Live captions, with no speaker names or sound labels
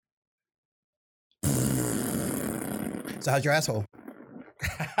So how's your asshole?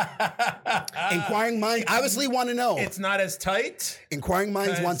 Inquiring minds obviously want to know. It's not as tight. Inquiring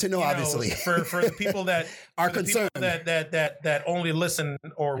minds want to know, obviously. For the people that are concerned, that only listen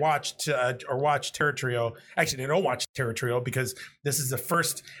or watch Terror Trio. Actually, they don't watch Terror Trio because this is the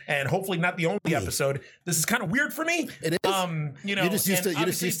first and hopefully not the only episode. This is kind of weird for me. It is. You're just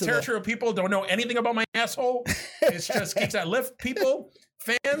used to Terror Trio people don't know anything about my asshole. It's just Geeks That Lift people.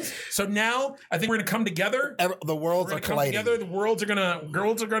 Fans, so now I think we're gonna come together. The worlds are colliding. Together. The worlds are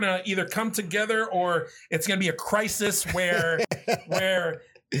gonna either come together or it's gonna be a crisis where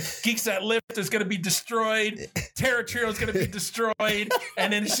Geeks That Lift is gonna be destroyed, Terror Trio is gonna be destroyed,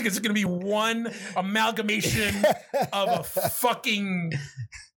 and then it's gonna be one amalgamation of a fucking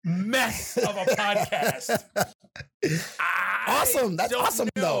mess of a podcast. Awesome. That's awesome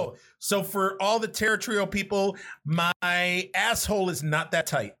though. So for all the Terror Trio people, my asshole is not that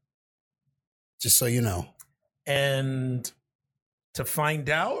tight. Just so you know. And to find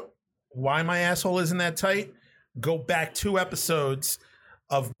out why my asshole isn't that tight, go back 2 episodes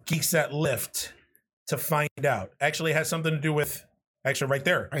of Geeks That Lift to find out. Actually, it has something to do with, right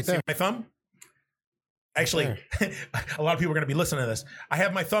there. See my thumb? Actually, a lot of people are going to be listening to this. I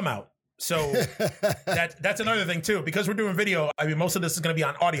have my thumb out. So that's another thing too, because we're doing video. I mean, most of this is going to be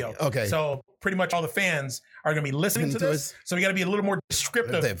on audio. Okay. So pretty much all the fans are going to be listening to this. So we got to be a little more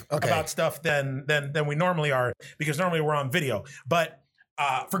descriptive about stuff than we normally are, because normally we're on video. But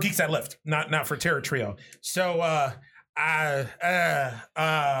for Geeks That Lift, not for Terror Trio. So yeah,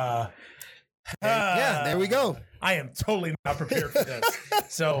 there we go. I am totally not prepared for this.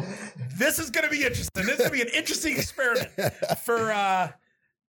 So this is going to be interesting. This is going to be an interesting experiment for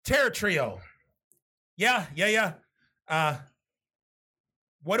Terror Trio. Yeah.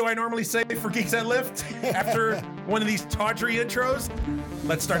 What do I normally say for Geeks That Lift after one of these tawdry intros?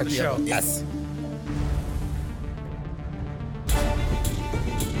 Let's start the show. Yes.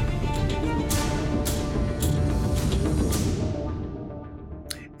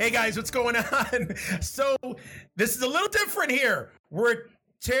 Hey guys, what's going on? So this is a little different here. We're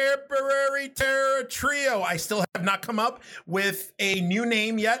Temporary Terror Trio. I still have not come up with a new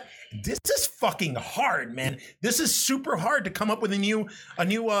name yet. This is fucking hard, man. This is super hard to come up with a new name for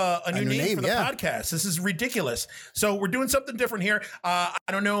the podcast. This is ridiculous. So we're doing something different here. I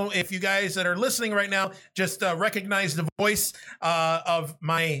don't know if you guys that are listening right now just recognize the voice of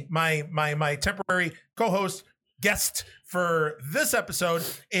my temporary co-host guest for this episode.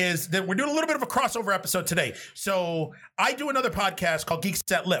 Is that we're doing a little bit of a crossover episode today. So I do another podcast called Geeks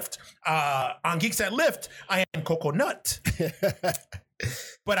That Lift. On Geeks That Lift, I am Coconut.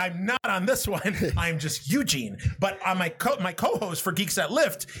 But I'm not on this one. I'm just Eugene. But on my co-host for Geeks That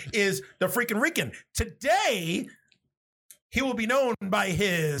Lift is the freaking Rican. Today, he will be known by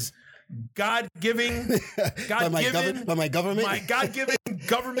his God-given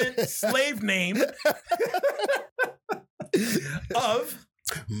government slave name of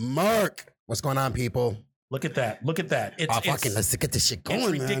Mark. What's going on, people? Look at that. Let's get this shit going. It's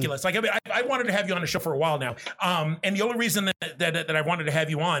ridiculous. Man. Like, I mean, I wanted to have you on the show for a while now. And the only reason that I wanted to have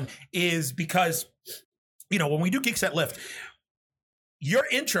you on is because, when we do Geeks That Lift, your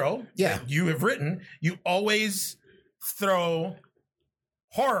intro that you have written, you always throw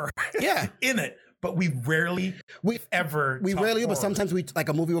horror in it. But we rarely but sometimes we, like,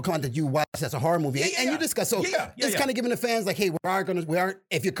 a movie will come out that you watch that's a horror movie and you discuss. So it's kind of giving the fans like, hey, we aren't,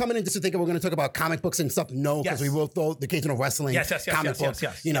 if you're coming in just to think we're going to talk about comic books and stuff, no, because we will throw the occasional wrestling, comic books,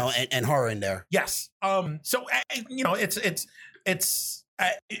 and horror in there. Yes. So,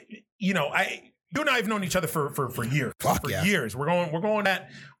 you and I have known each other for years. Years. We're going at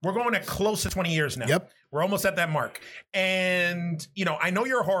close to 20 years now. Yep. We're almost at that mark. And, I know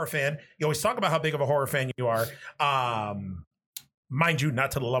you're a horror fan. You always talk about how big of a horror fan you are. Mind you,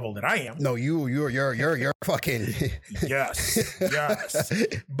 not to the level that I am. No, you're fucking yes.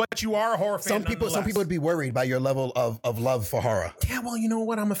 But you are a horror fan. Some people would be worried by your level of love for horror. Yeah, well, you know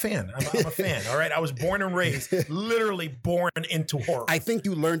what? I'm a fan. I'm a fan. All right. I was born and raised, literally born into horror. I think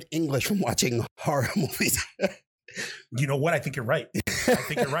you learned English from watching horror movies. You know what? I think you're right. You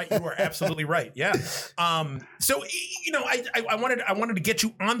are absolutely right. Yeah. So, I wanted to get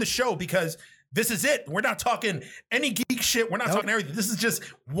you on the show because this is it. We're not talking any geek shit. We're not talking everything. This is just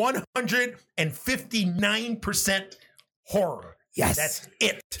 159% horror. Yes. That's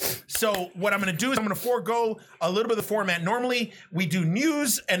it. So what I'm going to do is I'm going to forego a little bit of the format. Normally we do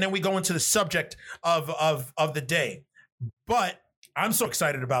news and then we go into the subject of the day. But I'm so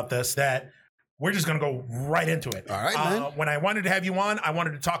excited about this that we're just going to go right into it. All right, man. When I wanted to have you on, I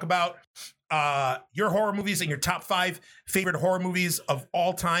wanted to talk about your horror movies and your top 5 favorite horror movies of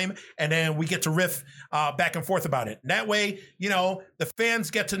all time. And then we get to riff back and forth about it. And that way, the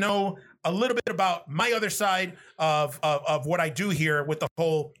fans get to know a little bit about my other side of what I do here with the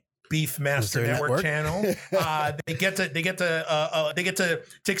whole Beefmaster Network channel. They get to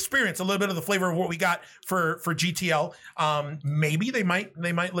experience a little bit of the flavor of what we got for GTL. Maybe they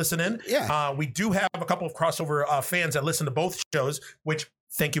might listen in. Yeah. We do have a couple of crossover fans that listen to both shows, which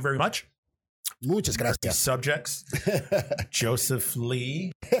thank you very much. Muchas gracias. Subjects, Joseph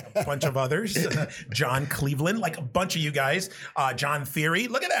Lee, a bunch of others, John Cleveland, like a bunch of you guys, John Theory.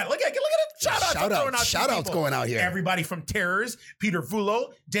 Look at that. Look at it. Shout outs going out here. Everybody from Terrors, Peter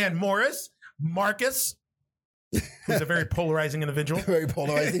Vulo, Dan Morris, Marcus, who's a very polarizing individual. Very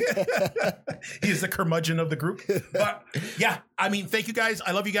polarizing. He's the curmudgeon of the group. But yeah, I mean, thank you guys.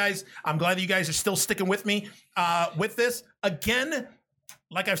 I love you guys. I'm glad that you guys are still sticking with me with this. Again,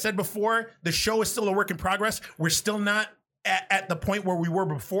 like I've said before, the show is still a work in progress. We're still not at the point where we were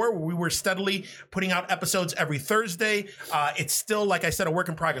before, where we were steadily putting out episodes every Thursday. It's still, like I said, a work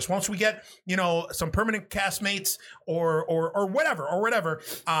in progress. Once we get, some permanent castmates or whatever,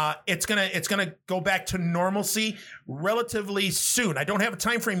 it's gonna go back to normalcy relatively soon. I don't have a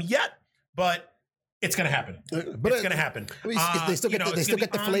time frame yet, but it's going to happen. But it's going to happen. They still get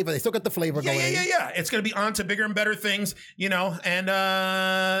the flavor. They still get the flavor going. Yeah. It's going to be on to bigger and better things, and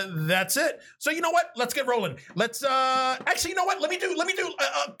that's it. So you know what? Let's get rolling. Let's actually, you know what? Let me do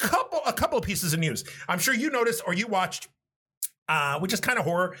a couple of pieces of news. I'm sure you noticed or you watched. Which is kind of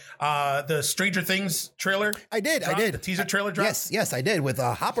horror. The Stranger Things trailer. I did. The teaser trailer dropped. Yes, I did. With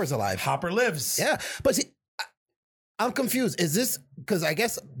Hopper's alive. Hopper lives. Yeah, but see, I'm confused. Is this because I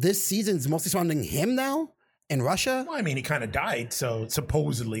guess this season's mostly surrounding him now in Russia? Well, I mean, he kind of died, so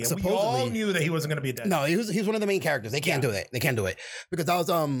supposedly. We all knew that he wasn't going to be dead. No, he was one of the main characters. They can't do it. They can't do it because I was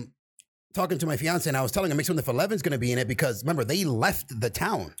talking to my fiance and I was telling her, make sure if Eleven's going to be in it because remember they left the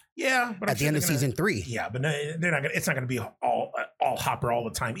town. Yeah, but at the end of season 3. Yeah, but they're not. It's not going to be all Hopper all the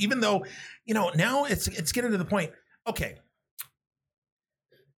time. Even though now it's getting to the point. Okay,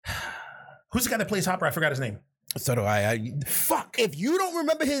 who's the guy that plays Hopper? I forgot his name. So do I. Fuck. If you don't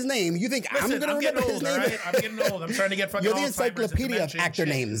remember his name, you think I'm going to remember his name? Right? I'm getting old. I'm trying to get fucking. You're the encyclopedia of actor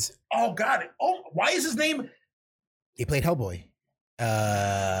names. Oh God. Oh, why is his name? He played Hellboy.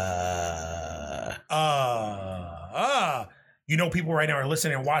 People right now are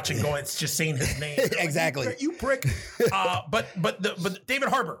listening and watching, going, it's just saying his name. Exactly. Like, you prick. But David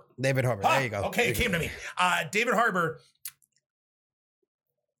Harbour. David Harbour. There you go. Okay, it came to me. David Harbour.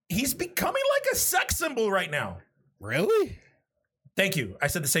 He's becoming like a sex symbol right now. Really? Thank you. I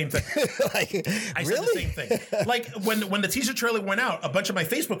said the same thing. I said the same thing. Like when the teaser trailer went out, a bunch of my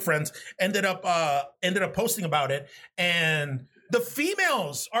Facebook friends ended up posting about it, and the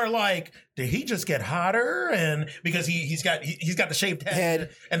females are like, "Did he just get hotter?" And because he's got the shaved head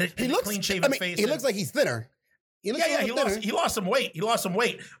and the clean shaven face. He looks like he's thinner. He lost some weight.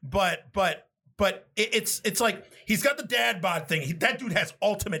 But it's like he's got the dad bod thing. That dude has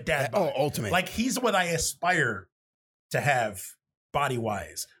ultimate dad bod. Oh, ultimate. Like he's what I aspire to have body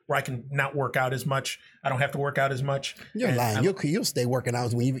wise, where I can not work out as much. I don't have to work out as much. You're lying. You'll stay working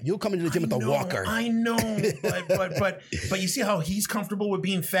out when you'll come into the gym with the walker. I know, but you see how he's comfortable with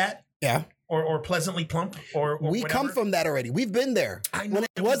being fat? Yeah. Or pleasantly plump, or we come from that already. We've been there. I know when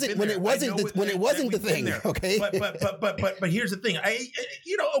it wasn't the thing. Okay, but here's the thing.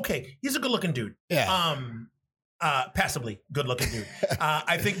 Okay, he's a good looking dude. Yeah. Passably good looking dude.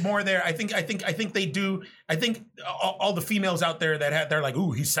 I think more there. I think they do. I think all the females out there they're like,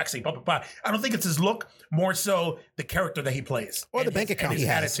 ooh, he's sexy. Blah blah blah. I don't think it's his look, more so the character that he plays, or the bank account he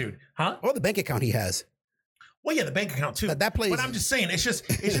has, attitude, huh? Or the bank account he has. Well, yeah, the bank account too. That plays. But I'm just saying, it's just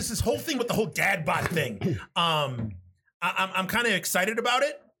this whole thing with the whole dad bod thing. I'm kind of excited about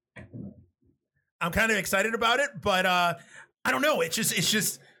it. But I don't know. It's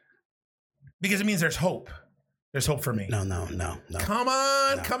just because it means there's hope. There's hope for me. No. Come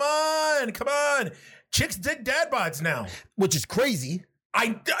on. Chicks dig dad bods now, which is crazy.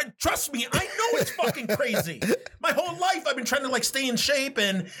 I trust me. I know it's fucking crazy. My whole life I've been trying to stay in shape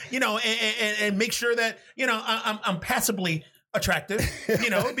and and make sure that I'm passably attractive,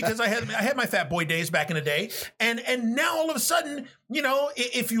 because I had my fat boy days back in the day, and now all of a sudden,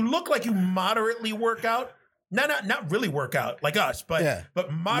 if you look like you moderately work out, not really work out like us, but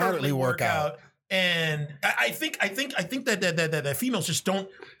moderately work out. And I think that the females just don't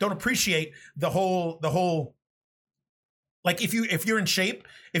appreciate the whole Like if you're in shape,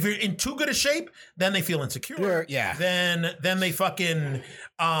 if you're in too good a shape, then they feel insecure. Yeah. Then they fucking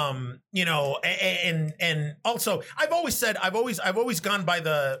and also I've always gone by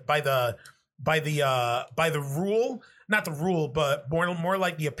the rule, not the rule, but more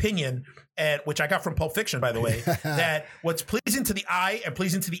like the opinion, which I got from Pulp Fiction, by the way, that what's pleasing to the eye and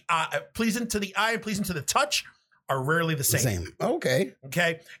pleasing to the touch are rarely the same. Okay.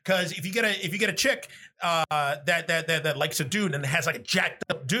 Because if you get a chick that likes a dude and has like a jacked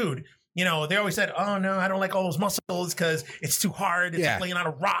up dude, they always said, oh no, I don't like all those muscles because it's too hard. It's like laying on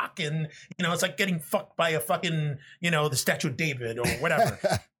a rock, and it's like getting fucked by a fucking the Statue of David or whatever.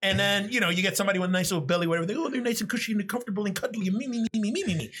 And then you get somebody with a nice little belly, whatever. They're nice and cushy and comfortable and cuddly and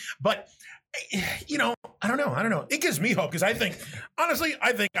me. But I don't know. It gives me hope because I think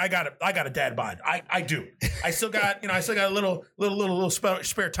I got a dad bod. I do. I still got a little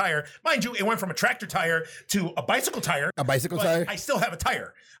spare tire. Mind you, it went from a tractor tire to a bicycle tire. Tire. I still have a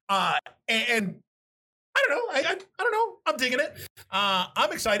tire. And I don't know. I don't know. I'm digging it.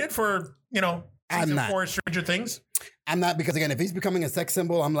 I'm excited for season 4 of Stranger Things. I'm not, because again, if he's becoming a sex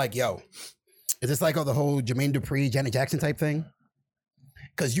symbol, I'm like, yo, is this like the whole Jermaine Dupri, Janet Jackson type thing?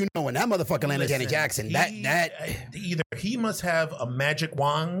 Because when that motherfucker landed Janet Jackson, that either he must have a magic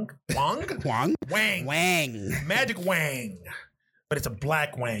wang, magic wang, but it's a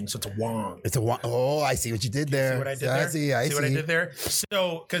black wang, so it's a wang. It's a wang. Oh, I see what you did there. See what I did there? I see what I did there.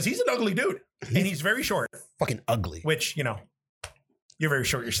 So, because he's an ugly dude and he's very short, fucking ugly. Which you're very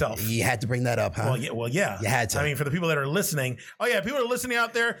short yourself. You had to bring that up, huh? Well, yeah. You had to. I mean, for the people that are listening. Oh, yeah. People are listening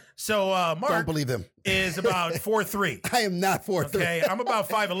out there. So, Mark. Don't believe him. Is about 4'3". I am not 4'3". Okay. I'm about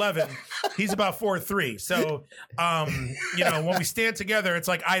 5'11". He's about 4'3". So, when we stand together, it's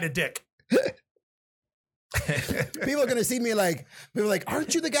like eye to dick. People are going to see me like,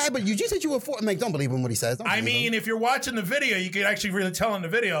 aren't you the guy? But you just said you were 4. I'm like, don't believe him what he says. I mean, if you're watching the video, you can actually really tell in the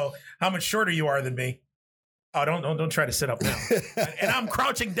video how much shorter you are than me. Oh, don't try to sit up now. And I'm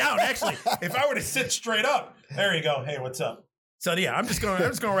crouching down. Actually, if I were to sit straight up, there you go. Hey, what's up? So yeah, I'm just going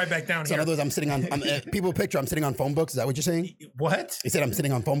right back down here. In other words, I'm sitting on. People picture I'm sitting on phone books. Is that what you're saying? What? You said I'm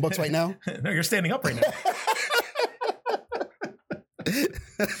sitting on phone books right now. No, you're standing up right now.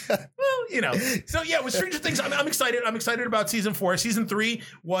 Well, so yeah, with Stranger Things, I'm excited. I'm excited about season 4. Season 3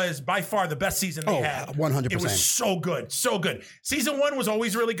 was by far the best season they had. 100%. It was so good. Season 1 was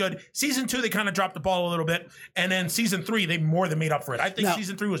always really good. Season 2, they kind of dropped the ball a little bit. And then season 3, they more than made up for it. I think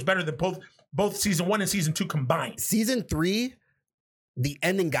season 3 was better than both season 1 and season 2 combined. Season 3, the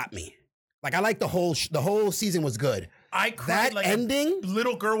ending got me. Like, I like the whole season was good. I cried like ending, a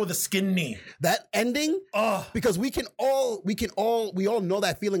little girl with a skin knee. That ending, because we all know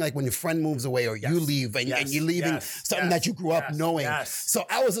that feeling, like when your friend moves away or you leave and you're leaving something that you grew up knowing. So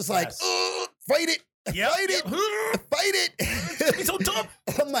I was just like, fight it. Fight it. It's so tough.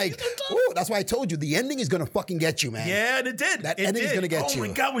 I'm like, oh, that's why I told you the ending is gonna fucking get you, man. Yeah, and it did. That ending is gonna get you. Oh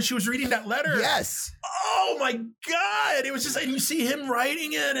my God, when she was reading that letter. Yes. Oh my God. It was just, and you see him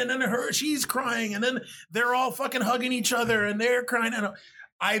writing it, and then she's crying, and then they're all fucking hugging each other, and they're crying. And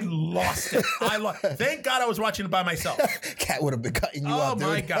I lost it. Thank God I was watching it by myself. Cat would have been cutting you up. Oh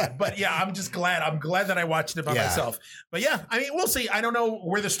my God. But yeah, I'm just glad. I'm glad that I watched it by myself. But yeah, I mean, we'll see. I don't know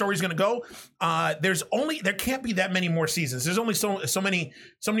where the story's going to go. There can't be that many more seasons. There's only so many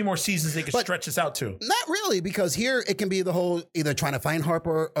more seasons they can stretch this out to. Not really, because here it can be the whole either trying to find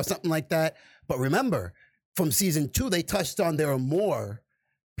Harper or something like that. But remember, from season 2, they touched on there are more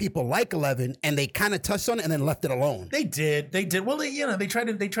people like 11, and they kind of touched on it and then left it alone. They did. Well, they tried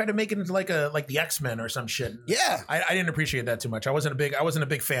to make it into like the X-Men or some shit. Yeah, I didn't appreciate that too much. I wasn't a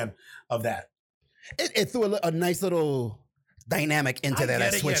big fan of that. It threw a nice little dynamic into that.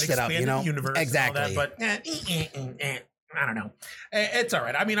 I switched it up, the universe, exactly. And all that, but I don't know. It's all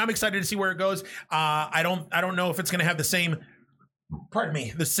right. I mean, I'm excited to see where it goes. I don't know if it's going to have the same. Pardon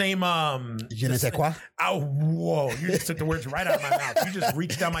me. The same. Je ne sais quoi? Oh, whoa! You just took the words right out of my mouth. You just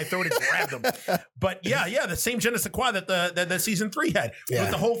reached down my throat and grabbed them. But yeah, the same je ne sais quoi that the season 3 had. Yeah.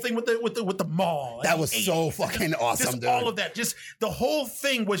 With the whole thing with the mall. That was so fucking awesome, just dude. All of that. Just the whole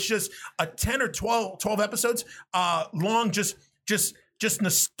thing was just a 10 or 12 episodes long. Just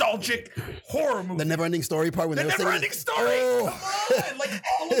nostalgic horror movie. The never-ending story part when the they were singing. never-ending story. Oh. Come on, like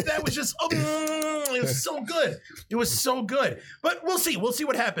all of that was just. It was so good. It was so good. But we'll see. We'll see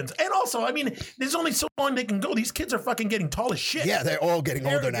what happens. And also, I mean, there's only so long they can go. These kids are fucking getting tall as shit. Yeah, they're all getting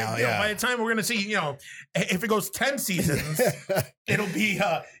older now. Yeah. By the time we're gonna see, if it goes 10 seasons, it'll be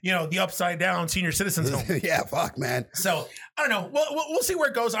the upside down senior citizens home. Yeah, fuck, man. So I don't know. We'll see where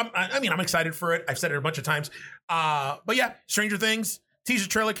it goes. I'm excited for it. I've said it a bunch of times. But yeah, Stranger Things. Teaser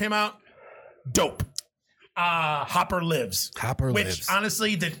trailer came out. Dope. Hopper lives. Which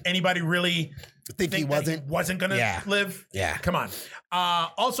honestly, did anybody really think he wasn't gonna live? Yeah. Come on.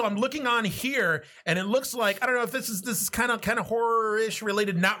 Also, I'm looking on here, and it looks like, I don't know if this is kind of horror-ish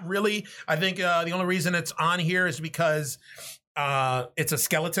related. Not really. I think the only reason it's on here is because it's a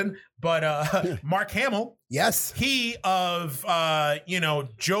skeleton. But Mark Hamill, yes, he of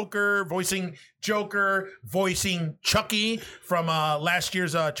Joker, voicing Chucky from last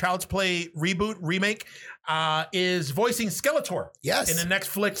year's Child's Play remake, is voicing Skeletor. Yes, in the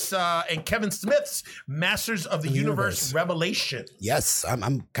Netflix and Kevin Smith's Masters of the Universe Revelation. Yes,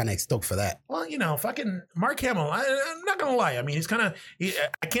 I'm kind of stoked for that. Well, fucking Mark Hamill. I'm not gonna lie. I mean, he's I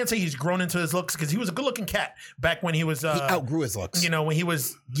can't say he's grown into his looks because he was a good-looking cat back when he was. He outgrew his looks. When he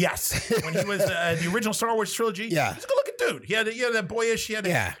was when he was the original Star Wars trilogy. Yeah, he's a good-looking dude. He had that boyish. He had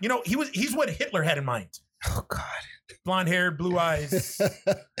he's what Hitler had in mind. Oh God. Blonde hair, blue eyes,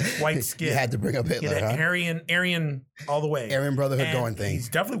 white skin. You had to bring up Hitler, huh? Aryan all the way. Aryan Brotherhood going thing. He's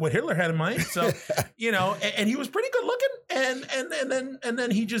definitely what Hitler had in mind. So, and he was pretty good looking. And then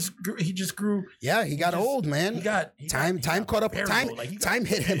he just grew. Yeah, he got old, man. He got time caught up. Time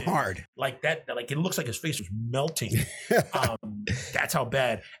hit him hard. Like that. Like it looks like his face was melting. That's how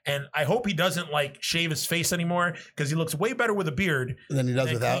bad. And I hope he doesn't shave his face anymore because he looks way better with a beard than he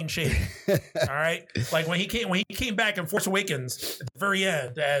does without. Clean shaven. All right. Like when he came back in Force Awakens at the very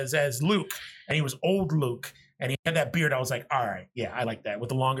end as Luke, and he was old Luke, and he had that beard. I was like, all right, yeah, I like that with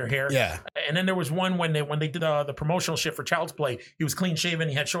the longer hair. Yeah. And then there was one when they did the promotional shit for Child's Play. He was clean shaven.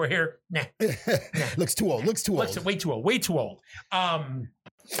 He had short hair. Nah. Looks too old. Way too old.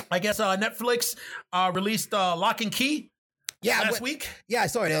 I guess Netflix released Lock and Key. Last week. Yeah, I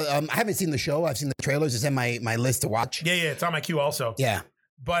saw it. I haven't seen the show. I've seen the trailers. It's in my list to watch. Yeah, it's on my queue also. Yeah.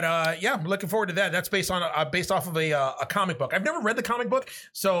 But I'm looking forward to that. That's based off of a comic book. I've never read the comic book,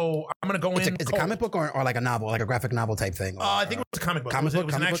 so I'm gonna go in. It's a comic book or like a novel, like a graphic novel type thing. I think it was a comic book. It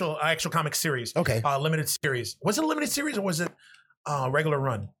was an actual comic series. Okay. Limited series. Was it a limited series or was it regular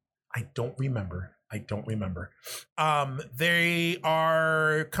run? I don't remember. They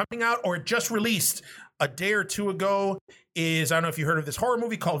are coming out or just released a day or two ago. I don't know if you heard of this horror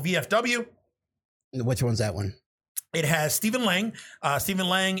movie called VFW. Which one's that one? It has Stephen Lang. Stephen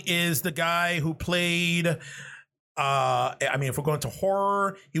Lang is the guy who played, if we're going to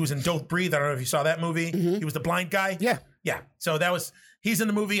horror, he was in Don't Breathe. I don't know if you saw that movie. Mm-hmm. He was the blind guy. Yeah. So he's in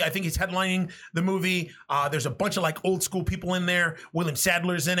the movie. I think he's headlining the movie. There's a bunch of old school people in there. William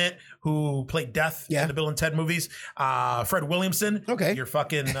Sadler's in it, who played Death in the Bill and Ted movies. Fred Williamson. Okay. Your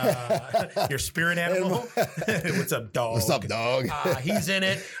fucking, your spirit animal. What's up, dog? What's up, dog? He's in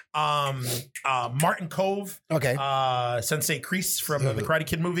it. Martin Kove. Okay. Sensei Kreese from the Karate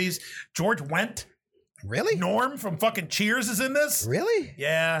Kid movies. George Wendt. Really? Norm from fucking Cheers is in this. Really?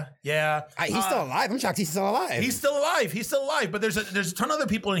 Yeah. He's still alive. I'm shocked he's still alive. He's still alive. But there's a ton of other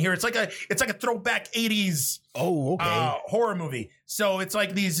people in here. It's like a throwback 80s horror movie. So it's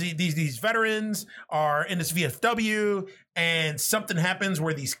like these veterans are in this VFW, and something happens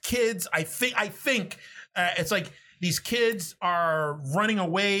where these kids. I think it's like these kids are running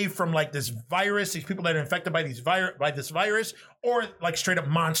away from this virus, these people that are infected by this virus, or straight up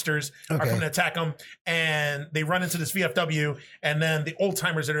monsters are coming to attack them, and they run into this VFW, and then the old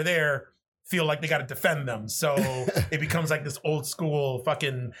timers that are there feel like they got to defend them. So it becomes this old school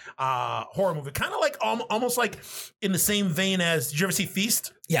fucking horror movie, kind of almost like in the same vein as. Did you ever see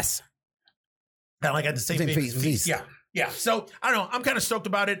Feast? Yes. Kind of at the same vein. Feast. Yeah. So I don't know. I'm kind of stoked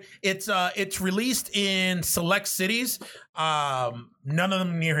about it. It's released in select cities. None of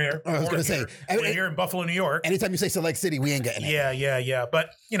them near here. I was going to say here in Buffalo, New York. Anytime you say select city, we ain't getting it. Yeah. But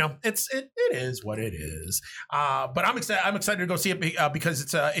it is what it is. But I'm excited to go see it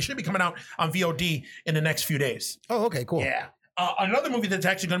because it should be coming out on VOD in the next few days. Oh, okay, cool. Yeah. Another movie that's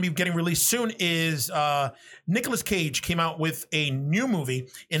actually going to be getting released soon is Nicolas Cage came out with a new movie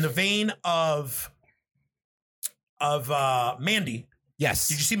in the vein of Mandy. Yes.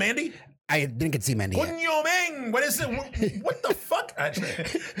 Did you see Mandy? I didn't get to see Mandy yet. What is it? What the fuck?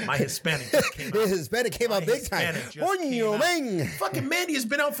 My Hispanic just came out. The Hispanic came out big time. Fucking Mandy has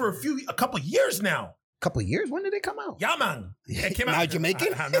been out for a couple years now. Couple of years? When did it come out? Yeah, man. It came out. Now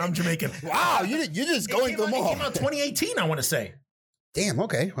Jamaican? Now I'm Jamaican. Wow, you're just going through them all. It came out 2018, I want to say. Damn,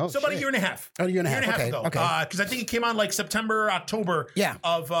 okay. Well, so about a year and a half. A year and a half ago. Okay. Because I think it came out September, October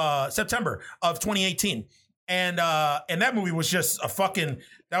of September of 2018. And that movie was just a fucking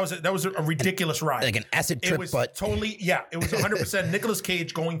that was a ridiculous ride. Like an acid trip, it was totally it was 100% Nicolas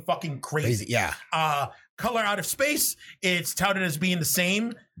Cage going fucking crazy. Yeah. Color Out of Space, it's touted as being the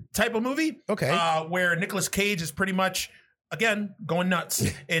same type of movie. Okay. Where Nicolas Cage is pretty much again, going nuts.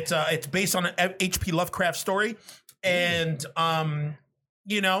 It's based on an H.P. Lovecraft story, and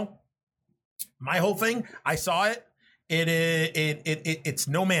you know, my whole thing. I saw it. It's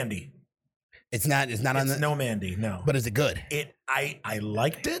no Mandy. It's not on the no Mandy. No. But is it good? I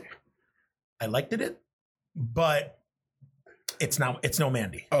liked it. I liked it, but it's no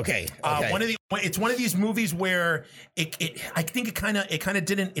Mandy. Okay. It's one of these movies where I think it kind of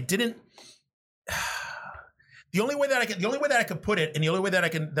didn't. The only way that I can put it, and the only way that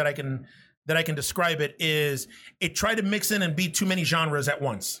I can describe it is it tried to mix in and be too many genres at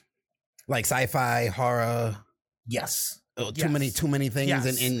once, like sci-fi, horror. Yes. Too many things.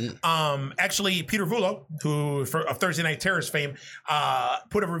 Yes. Actually, Peter Vullo, who of Thursday Night Terror's fame,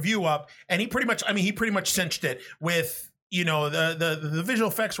 put a review up, and he pretty much cinched it with, you know, the visual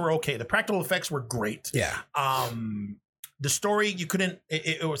effects were okay, the practical effects were great. Yeah. The story, you couldn't.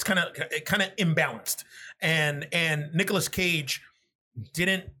 It was kind of imbalanced, and Nicolas Cage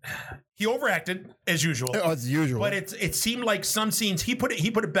didn't. He overacted as usual. As usual. But it seemed like some scenes he put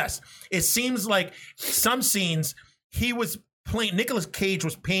it best. It seems like some scenes Nicolas Cage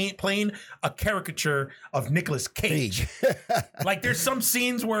was playing a caricature of Nicolas Cage. Like there's some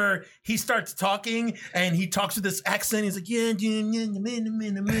scenes where he starts talking and he talks with this accent. He's like, yeah, and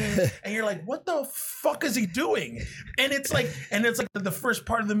you're like, what the fuck is he doing? And it's like the first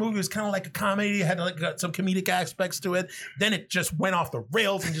part of the movie was kind of like a comedy. It had like some comedic aspects to it. Then it just went off the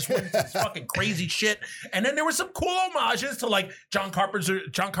rails and just went into this fucking crazy shit. And then there were some cool homages to like John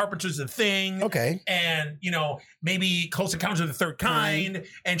Carpenter's The Thing. Okay. And, you know, maybe Close Encounters of the Third Kind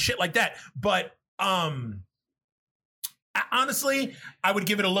and shit like that. But honestly, I would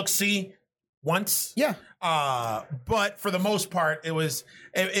give it a look-see once. Yeah. But for the most part, it was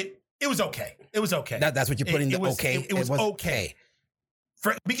okay. It was okay. That's what you put in the okay. It was okay.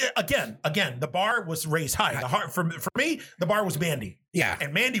 Again, the bar was raised high. For me, the bar was Mandy. Yeah.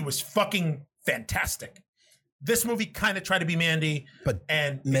 And Mandy was fucking fantastic. This movie kind of tried to be Mandy,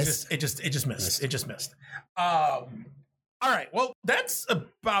 and it just missed. All right. Well, that's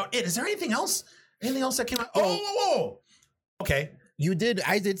about it. Is there anything else? Anything else that came out? Oh. Okay.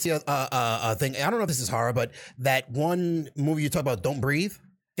 I did see a thing. I don't know if this is horror, but that one movie you talk about, Don't Breathe.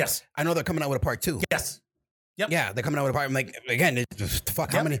 Yes. I know they're coming out with a part 2. Yes. Yep. Yeah, they're coming out with a part. I'm like, again,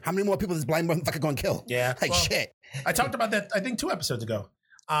 fuck. Yep. How many more people is blind motherfucker going to kill? Yeah. Like shit. I talked about that, I think 2 episodes ago.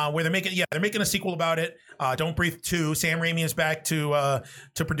 Where they're making a sequel about it. Don't Breathe 2. Sam Raimi is back to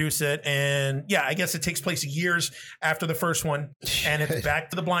produce it, and yeah, I guess it takes place years after the first one, and it's back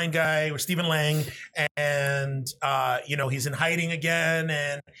to the blind guy with Stephen Lang, and you know, he's in hiding again,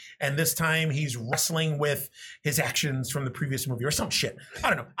 and this time he's wrestling with his actions from the previous movie or some shit. I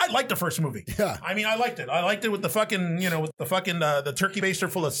don't know. I liked the first movie. Yeah. I mean, I liked it. I liked it with the fucking, you know, with the fucking the turkey baster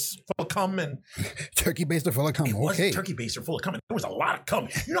full of cum and turkey baster full of cum. It was a turkey baster full of cum. There was a lot of cum.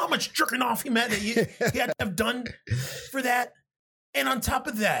 You know how much jerking off he had to have done for that? And on top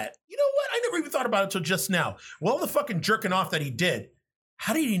of that, you know what? I never even thought about it until just now. Well, the fucking jerking off that he did,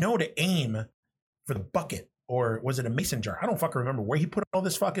 how did he know to aim for the bucket? Or was it a mason jar? I don't fucking remember where he put all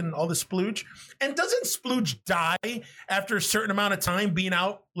this splooge. And doesn't splooge die after a certain amount of time being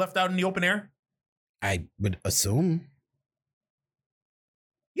left out in the open air? I would assume.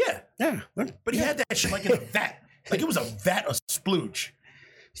 Yeah. But he had that shit like in a vat. Like it was a vat of splooge.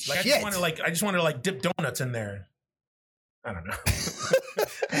 Like I just wanted to dip donuts in there. I don't know.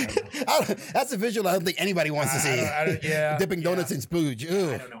 That's a visual I don't think anybody wants to see. Dipping donuts in splooge.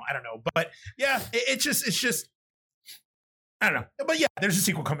 Ew. I don't know. But yeah, it's just I don't know. But yeah, there's a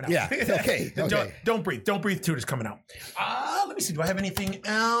sequel coming out. Yeah. Okay. Don't Breathe. Don't Breathe 2 is coming out. Let me see. Do I have anything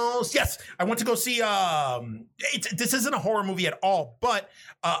else? Yes. I went to go see this isn't a horror movie at all, but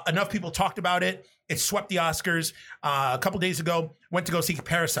enough people talked about it. It swept the Oscars a couple days ago. Went to go see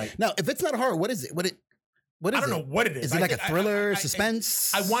Parasite. Now, if it's not horror, what is it? What is I don't know what it is. Is it like a thriller,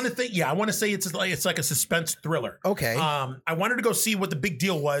 suspense? I want to think. Yeah, I want to say it's like a suspense thriller. Okay. I wanted to go see what the big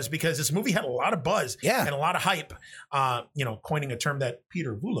deal was because this movie had a lot of buzz. Yeah. And a lot of hype. You know, coining a term that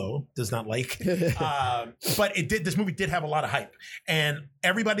Peter Vullo does not like. But this movie did have a lot of hype, and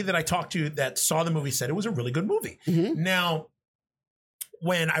everybody that I talked to that saw the movie said it was a really good movie. Mm-hmm. Now,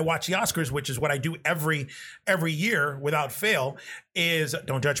 when I watch the Oscars, which is what I do every year without fail,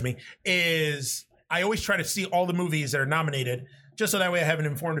 don't judge me, I always try to see all the movies that are nominated, just so that way I have an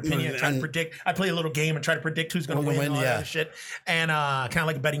informed opinion. I play a little game and try to predict who's going to win and all that other shit, and kind of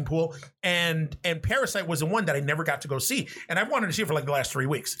like a betting pool. And Parasite was the one that I never got to go see, and I've wanted to see it for like the last 3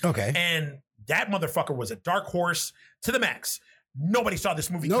 weeks. Okay, and that motherfucker was a dark horse to the max. Nobody saw this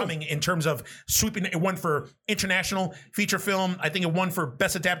movie coming in terms of sweeping. It won for international feature film. I think it won for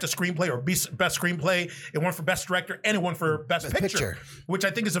best adapted screenplay or best screenplay. It won for best director, and it won for best picture, which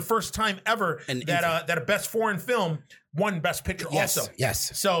I think is the first time ever that a best foreign film won best picture. Also,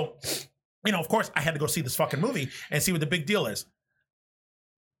 yes. So, of course, I had to go see this fucking movie and see what the big deal is.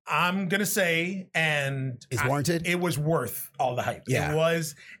 I'm gonna say, and it's warranted. It was worth all the hype. Yeah.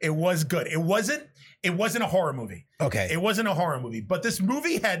 It was good. It wasn't a horror movie. Okay. It wasn't a horror movie, but this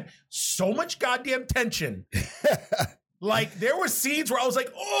movie had so much goddamn tension. Like, there were scenes where I was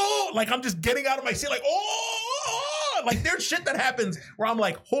like, oh, like I'm just getting out of my seat, like, oh, like there's shit that happens where I'm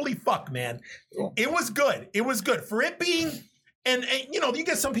like, holy fuck, man. It was good. It was good for it being. And you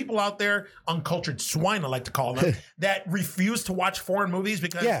get some people out there, uncultured swine, I like to call them, that refuse to watch foreign movies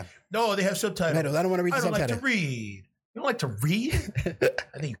because no, they have subtitles. I don't want to read the subtitles. I don't like to read. You don't like to read?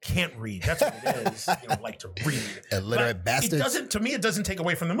 I think you can't read. That's what it is. You don't like to read. Illiterate bastards. To me, it doesn't take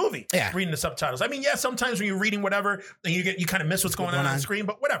away from the movie. Yeah. Reading the subtitles. I mean, sometimes when you're reading whatever, then you kind of miss what's going on the screen,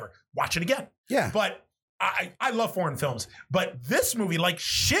 but whatever. Watch it again. Yeah. But I love foreign films. But this movie, like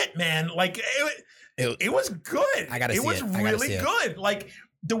shit, man, like it was good. It was really good. Like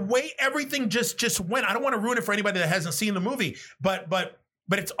the way everything just went. I don't want to ruin it for anybody that hasn't seen the movie, but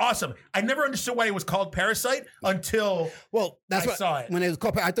it's awesome. I never understood why it was called Parasite until I saw it. When it was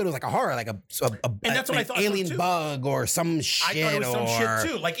called, I thought it was like a horror, like and that's what I thought. Alien bug or some shit. I thought it was some shit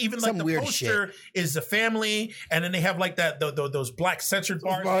too. Like even like the poster is the family, and then they have like that those black censored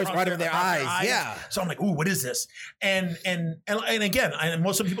bars right over their eyes. Yeah. So I'm like, ooh, what is this? And again,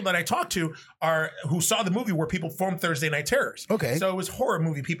 most of the people that I talked to who saw the movie were people from Thursday Night Terrors. Okay. So it was horror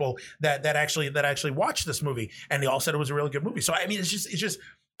movie people that actually watched this movie, and they all said it was a really good movie. So I mean, it's just.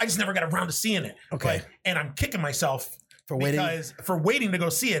 I just never got around to seeing it. Okay. And I'm kicking myself for waiting to go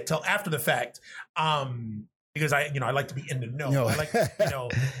see it till after the fact. Because I like to be in the know. No. I like,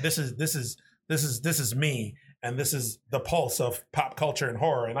 this is me, and this is the pulse of pop culture and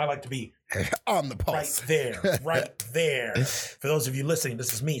horror, and I like to be on the pulse. Right there. For those of you listening,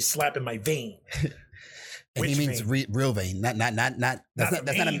 this is me slapping my vein. And he means real vein, not. That's not a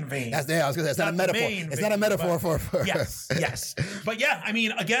vein. That's not a metaphor. It's not a metaphor for. Yes. But yeah, I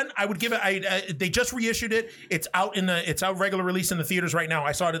mean, again, I would give it. They just reissued it. It's out regular release in the theaters right now.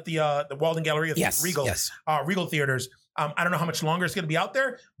 I saw it at the Walden Galleria, Regal Theaters. I don't know how much longer it's going to be out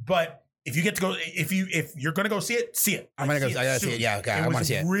there, but if you get to go, if you're going to go see it. I'm going to go. I got to see it. Yeah, okay. I want to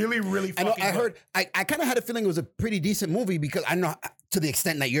see it. Really, really. I heard. I kind of had a feeling it was a pretty decent movie because I know. To the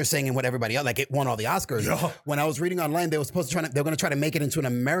extent that you're saying and what everybody else, like it won all the Oscars. Yeah. When I was reading online, they're going to try to make it into an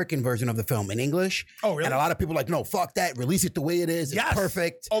American version of the film in English. Oh, really? And a lot of people are like, no, fuck that. Release it the way it is. It's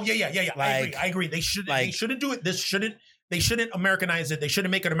perfect. Oh, yeah. Like, I agree. They shouldn't do it. They shouldn't Americanize it. They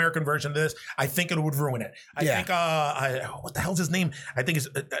shouldn't make an American version of this. I think it would ruin it. I think, what the hell's his name? I think it's,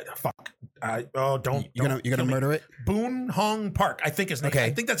 fuck. You're gonna murder it? Boon Hong Park, I think his name. Okay.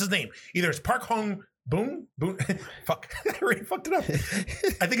 I think that's his name. Either it's Park Hong Boon, fuck, I already fucked it up.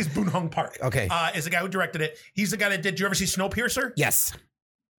 I think it's Boon Hong Park. Okay. Is the guy who directed it. He's the guy that did you ever see Snowpiercer? Yes,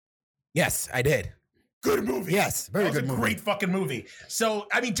 I did. Good movie. Yes, very good movie. Great fucking movie. So,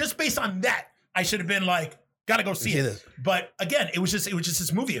 I mean, just based on that, I should have been like, gotta go see it. But again, it was just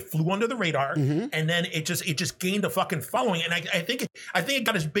this movie. It flew under the radar, and then it just gained a fucking following. And I think it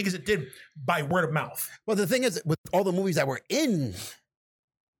got as big as it did by word of mouth. Well, the thing is, with all the movies that were in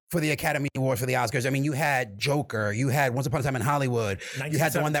for the Academy Awards, for the Oscars, I mean, you had Joker, you had Once Upon a Time in Hollywood, you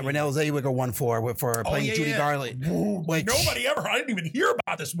had the one that Renée Zellweger won for playing Judy Garland. Nobody ever. I didn't even hear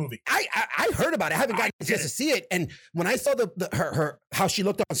about this movie. I heard about it. I haven't gotten a chance to see it. And when I saw her how she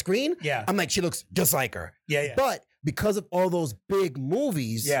looked on screen, I'm like, she looks just like her. Yeah. But because of all those big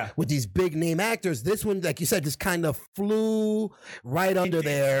movies with these big name actors, this one, like you said, just kind of flew right under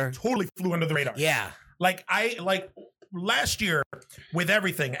there. Totally flew under the radar. Yeah. Last year, with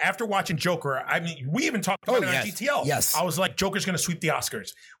everything, after watching Joker, I mean, we even talked about it on GTL. Yes. I was like, Joker's going to sweep the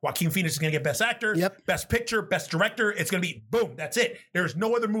Oscars. Joaquin Phoenix is going to get Best Actor, Best Picture, Best Director. It's going to be, boom, that's it. There's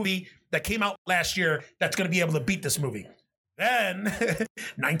no other movie that came out last year that's going to be able to beat this movie. Then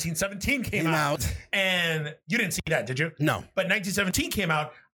 1917 came out. And you didn't see that, did you? No. But 1917 came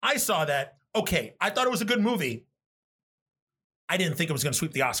out. I saw that. Okay, I thought it was a good movie. I didn't think it was going to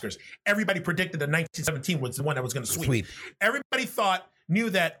sweep the Oscars. Everybody predicted that 1917 was the one that was going to sweep. Everybody knew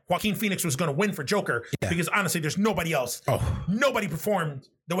that Joaquin Phoenix was going to win for Joker because honestly, there's nobody else. Nobody performed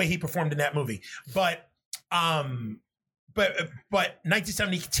the way he performed in that movie. But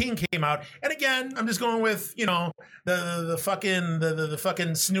 1917 came out, and again, I'm just going with the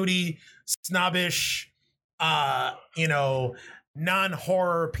fucking snooty, snobbish,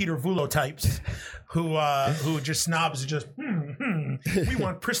 non-horror Peter Vullo types who just snobs and just we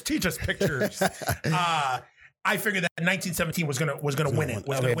want prestigious pictures. I figured that 1917 was gonna win it,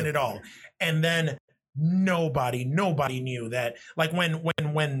 was gonna win it all, and then nobody knew that. Like when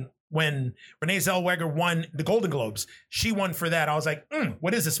Renee Zellweger won the Golden Globes, she won for that. I was like,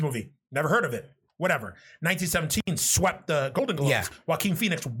 what is this movie? Never heard of it. Whatever. 1917 swept the Golden Globes. Yeah. Joaquin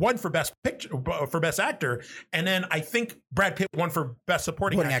Phoenix won for Best Picture, for Best Actor, and then I think Brad Pitt won for Best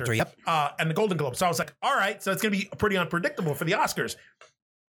Supporting Actor. Yep. And the Golden Globes. So I was like, all right, so it's gonna be pretty unpredictable for the Oscars.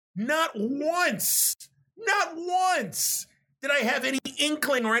 Not once did I have any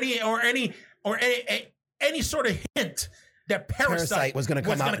inkling or any sort of hint that Parasite was going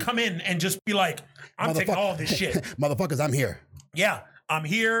to come in and just be like, I'm taking all this shit. Motherfuckers, I'm here. Yeah, I'm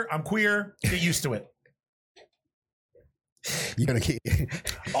here. I'm queer. Get used to it. You're gonna keep.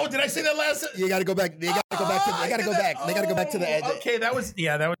 Oh, did I say that last? You got to go back. They got to go back. They got to go back. They got to go back to the edge. Okay, that was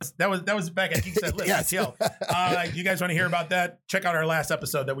back at Geek Set List. Yes. You guys want to hear about that? Check out our last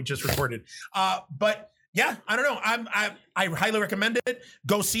episode that we just recorded. But yeah, I don't know. I highly recommend it.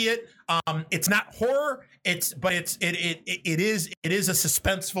 Go see it. It's not horror. It is a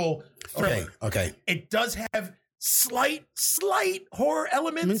suspenseful thriller. Okay. It does have slight horror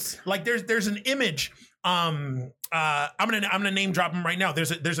elements. Like there's an image. I'm gonna name drop him right now.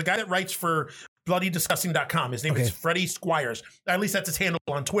 There's a guy that writes for bloodydisgusting.com. His name is Freddie Squires. At least that's his handle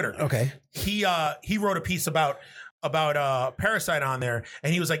on Twitter. Okay. He wrote a piece about Parasite on there,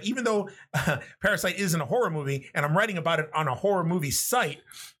 and he was like, even though Parasite isn't a horror movie and I'm writing about it on a horror movie site,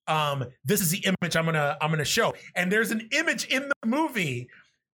 this is the image I'm gonna show. And there's an image in the movie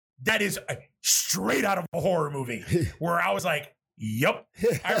that is straight out of a horror movie where I was like, yep.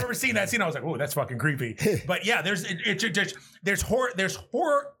 I remember seeing that scene. I was like, oh, that's fucking creepy. But yeah, there's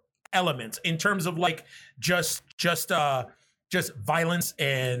horror elements in terms of like just violence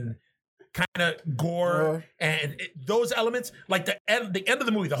and kind of gore and those elements. Like the end of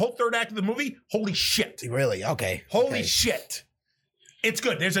the movie, the whole third act of the movie. Holy shit! Really? Okay. Holy shit! It's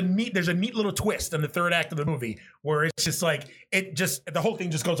good. There's a neat little twist in the third act of the movie where it's just like the whole thing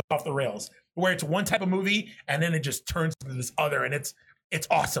just goes off the rails. Where it's one type of movie and then it just turns into this other, and it's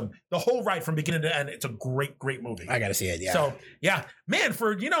awesome. The whole ride from beginning to end. It's a great movie. I gotta see it. Yeah. So yeah, man.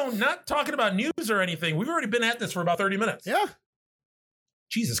 For not talking about news or anything, we've already been at this for about 30 minutes. Yeah.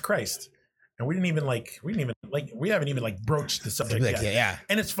 Jesus Christ. And we haven't even broached the subject yet. Yeah.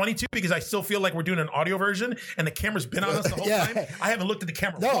 And it's funny too, because I still feel like we're doing an audio version and the camera's been on us the whole time. I haven't looked at the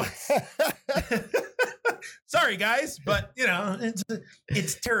camera once. Sorry guys, but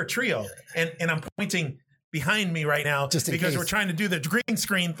it's Terror Trio. And I'm pointing behind me right now just because we're trying to do the green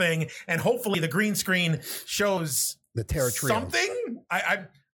screen thing, and hopefully the green screen shows the Terror Trio. Something. I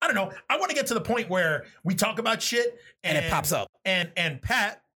don't know. I want to get to the point where we talk about shit and it pops up. And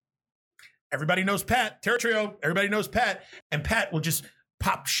Pat, everybody knows Pat, Terror Trio, everybody knows Pat, and Pat will just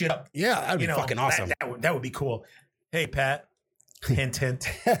pop shit up. Yeah, that'd be fucking awesome. That would be cool. Hey, Pat. Hint, hint.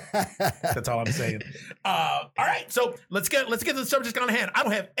 That's all I'm saying. All right, so let's get to the subject on hand. I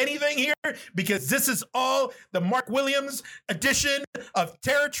don't have anything here because this is all the Mark Williams edition of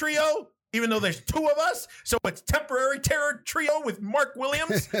Terror Trio, even though there's two of us. So it's temporary Terror Trio with Mark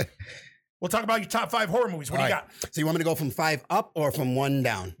Williams. We'll talk about your top 5 horror movies. What do you got? So you want me to go from 5 up or from 1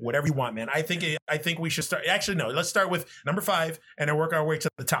 down? Whatever you want, man. I think we should start. Actually, no. Let's start with number 5 and then work our way to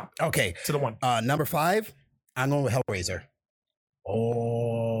the top. Okay. To the 1. Number 5, I'm going with Hellraiser.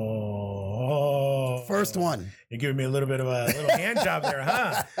 Oh. First one. You're giving me a little bit of a little hand job there,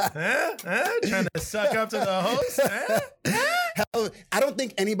 huh? Trying to suck up to the host? Hell, I don't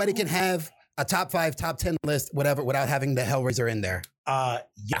think anybody can have a top 5, top 10 list, whatever, without having the Hellraiser in there.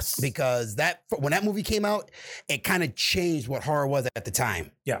 Yes. Because when that movie came out, it kind of changed what horror was at the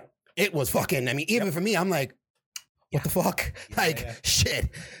time. Yeah. It was fucking, even for me, I'm like, what the fuck? Shit.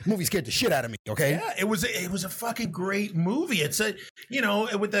 Movie scared the shit out of me. Okay. Yeah, it was a fucking great movie. It's with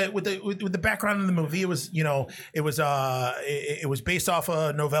the background of the movie, it was based off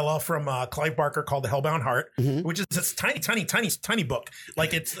a novella from Clive Barker called The Hellbound Heart, which is this tiny book.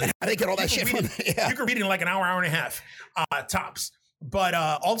 Like it's I didn't get all that shit from You can read it in like an hour and a half, tops. But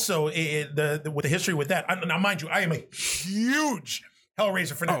also with the history with that. Now, mind you, I am a huge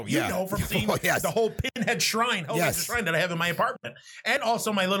Hellraiser for now. From seeing the whole Pinhead Shrine, Hellraiser Shrine that I have in my apartment. And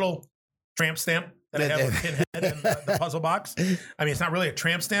also my little tramp stamp that I have with Pinhead and the puzzle box. I mean, it's not really a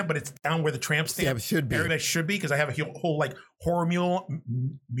tramp stamp, but it's down where the tramp stamp should be. Everybody should be, because I have a whole like horror mule.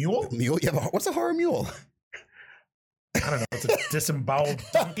 Mule? Yeah, what's a horror mule? I don't know. It's a disemboweled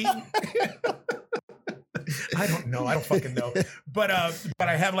donkey. I don't know. I don't fucking know. But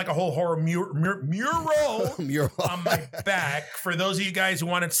I have like a whole horror mural on my back. For those of you guys who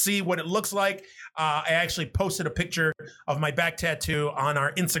want to see what it looks like, I actually posted a picture of my back tattoo on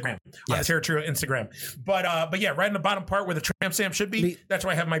our Instagram, on Terror Trio Instagram. But yeah, right in the bottom part where the tramp stamp should be, that's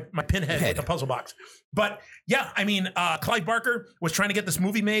where I have my pinhead with the puzzle box. But yeah, I mean, Clive Barker was trying to get this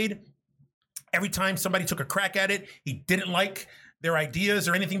movie made. Every time somebody took a crack at it, he didn't like their ideas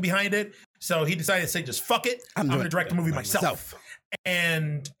or anything behind it. So he decided to say, just fuck it. I'm going to direct the movie myself.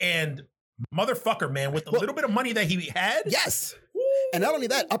 And motherfucker, man, with the little bit of money that he had. Yes. And not only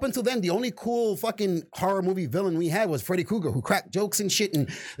that, up until then, the only cool fucking horror movie villain we had was Freddy Krueger, who cracked jokes and shit. And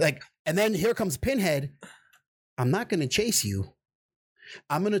then here comes Pinhead. I'm not going to chase you.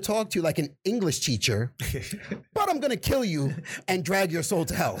 I'm going to talk to you like an English teacher, but I'm going to kill you and drag your soul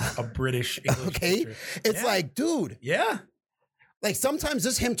to hell. A British English teacher. It's like, dude. Yeah. Like sometimes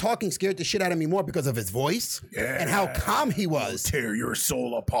just him talking scared the shit out of me more because of his voice and how calm he was. Tear your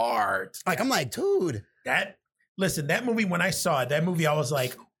soul apart. Like, I'm like, dude. Listen, that movie, when I saw it, that movie, I was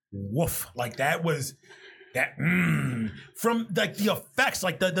like, woof. Like that was... from like the effects,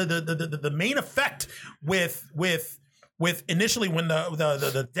 like the main effect with initially when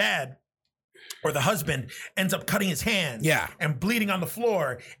the dad or the husband ends up cutting his hand and bleeding on the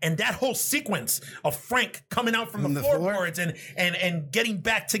floor, and that whole sequence of Frank coming out from the floorboards and getting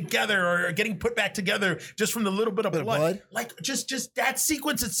back together or getting put back together just from the little bit of blood. Like just that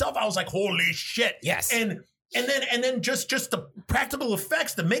sequence itself, I was like, holy shit. Yes. And then just the practical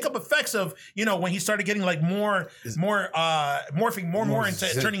effects, the makeup effects of, you know, when he started getting like morphing more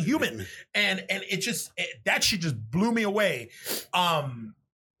into turning human, and that shit just blew me away.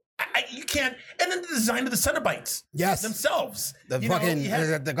 You can't, and then the design of the Cenobites, themselves, the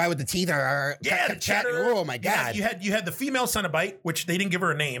guy with the teeth are Chatterer. Oh my god! You had the female Cenobite, which they didn't give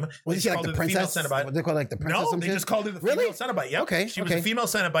her a name. Was she like the princess? What they call like the princess? No, they just called her the female Cenobite. Yeah, okay, she was the female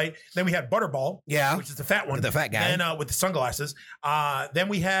Cenobite. Then we had Butterball, which is the fat one, the fat guy, and with the sunglasses. Then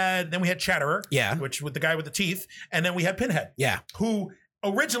we had Chatterer, which with the guy with the teeth, and then we had Pinhead, who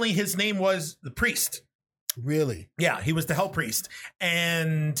originally his name was the priest. Really? Yeah, he was the Hell Priest,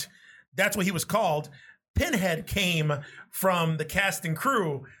 and that's what he was called. Pinhead came from the cast and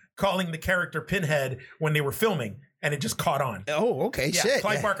crew calling the character Pinhead when they were filming, and it just caught on. Oh, okay, shit.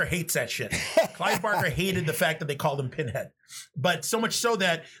 Clive Barker hates that shit. Clive Barker hated the fact that they called him Pinhead, but so much so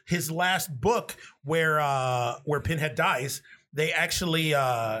that his last book, where Pinhead dies, they actually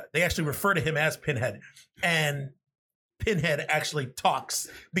refer to him as Pinhead, and Pinhead actually talks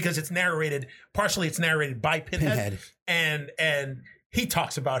because it's narrated by Pinhead. And he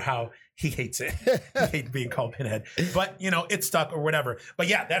talks about how he hates it. He hates being called Pinhead, but you know, it stuck or whatever. But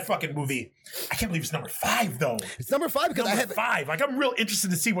yeah, that fucking movie, I can't believe it's number 5 though. It's number 5 because I have 5. Like I'm real interested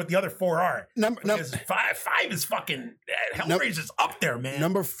to see what the other 4 are. Because 5 is fucking Hellraiser's up there, man.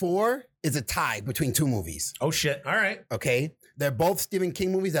 Number 4 is a tie between 2 movies. Oh shit. All right. Okay. They're both Stephen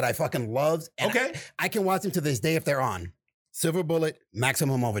King movies that I fucking loved. And I can watch them to this day if they're on. Silver Bullet,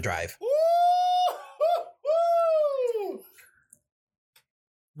 Maximum Overdrive.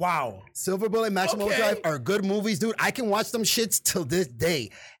 Wow. Silver Bullet, Maximum Overdrive are good movies, dude. I can watch them shits till this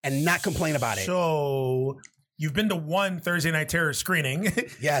day and not complain about it. So you've been to one Thursday Night Terror screening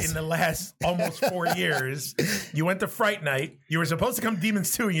in the last almost 4 years. You went to Fright Night. You were supposed to come to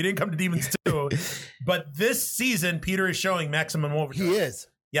Demons 2 and you didn't come to Demons 2. But this season, Peter is showing Maximum Overdrive. He is.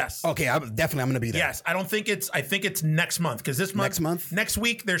 Yes. Okay, I'm going to be there. Yes. I think it's next month because next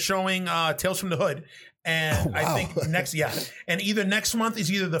week they're showing Tales from the Hood. And I think and either next month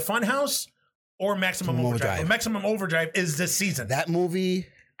is either the Funhouse or Maximum Overdrive. But Maximum Overdrive is this season. That movie.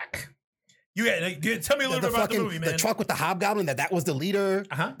 Tell me a little bit about the movie, man. The truck with the Hobgoblin, that was the leader.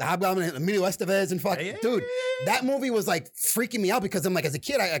 The Hobgoblin and Emilio Estevez and dude, that movie was like freaking me out because I'm like, as a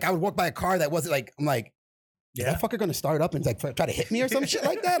kid, I would walk by a car that wasn't like, I'm like, is that fucker gonna start up and like try to hit me or some shit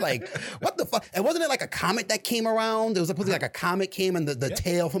like that? Like, what the fuck? And wasn't it like a comet that came around? It was supposed to be like a comet came and the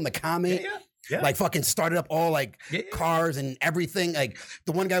tail from the comet. Like fucking started up all like cars and everything. Like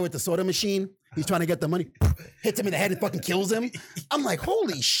the one guy with the soda machine, he's trying to get the money, hits him in the head and fucking kills him. I'm like,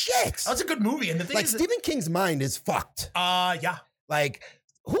 holy shit. That's a good movie. And the thing is, Stephen King's mind is fucked. Like,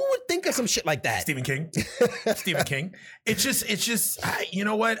 who would think of some shit like that? Stephen King. Stephen King. It's just, you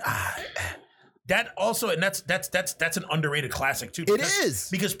know what? That also, and that's an underrated classic too. It is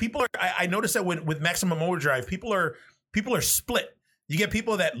because people are. I noticed that with Maximum Overdrive, people are split. You get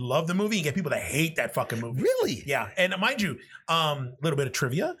people that love the movie, you get people that hate that fucking movie. Really? Yeah. And mind you, a little bit of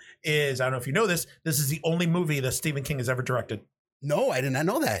trivia is, I don't know if you know this is the only movie that Stephen King has ever directed. No, I did not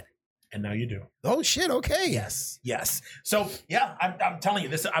know that. And now you do. Oh shit, okay. Yes. So yeah, I'm telling you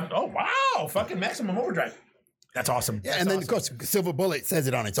this. Oh wow, fucking Maximum Overdrive. That's awesome. Yeah, That's and then awesome. of course Silver Bullet says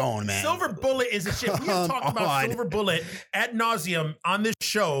it on its own, man. Silver Bullet is a shit. We have talked about Silver Bullet ad nauseum on this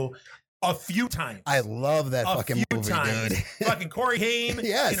show a few times. I love that fucking movie, dude. Fucking Corey Haim in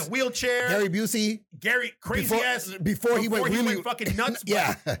a wheelchair. Gary Busey. Before he went fucking nuts.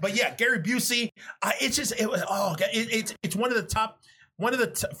 Yeah. But yeah, Gary Busey. It's one of the top.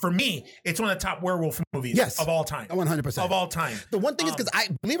 For me, it's one of the top werewolf movies of all time. 100%. Of all time. The one thing is because I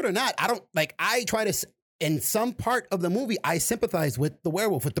believe it or not, I try to, in some part of the movie, I sympathize with the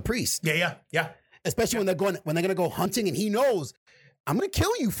werewolf, with the priest. Yeah. Especially when they're going to go hunting and he knows, I'm going to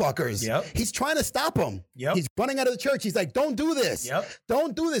kill you fuckers. Yep. He's trying to stop him. Yep. He's running out of the church. He's like, don't do this. Yep.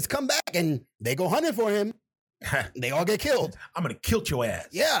 Don't do this. Come back. And they go hunting for him. They all get killed. I'm going to kill your ass.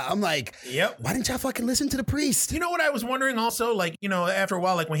 Yeah. I'm like, why didn't y'all fucking listen to the priest? You know what I was wondering also? Like, you know, after a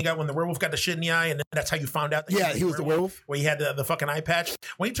while, like when the werewolf got the shit in the eye, and then that's how you found out that he was the werewolf? Where he had the fucking eye patch.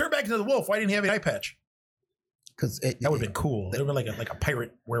 When he turned back into the wolf, why didn't he have an eye patch? Because that would have been cool. It would have been like a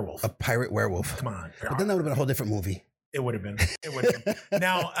pirate werewolf. A pirate werewolf. Come on. But then that would have been a whole different movie. It would have been.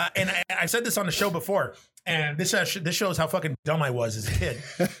 Now, and I said this on the show before, and this shows how fucking dumb I was as a kid.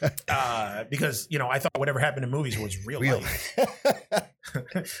 Because, you know, I thought whatever happened in movies was real life.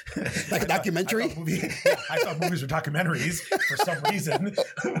 Like a documentary? I thought movies were documentaries for some reason.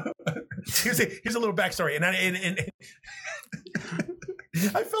 Here's a little backstory. And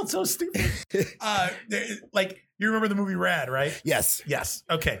I felt so stupid. Like, you remember the movie Rad, right? Yes.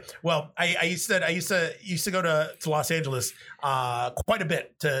 Okay. Well, I used to go to Los Angeles quite a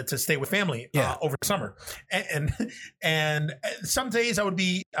bit to stay with family over summer, and some days I would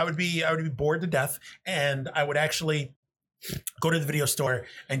be bored to death, and I would actually go to the video store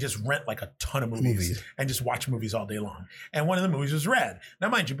and just rent like a ton of movies and just watch movies all day long. And one of the movies was Rad. Now,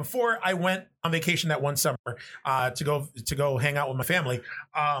 mind you, before I went on vacation that one summer to go hang out with my family,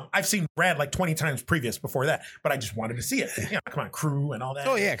 I've seen Rad like 20 times previous before that, but I just wanted to see it. You know, come on, crew and all that.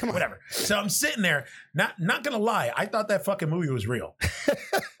 Oh yeah, come on. Whatever. So I'm sitting there, not gonna lie, I thought that fucking movie was real.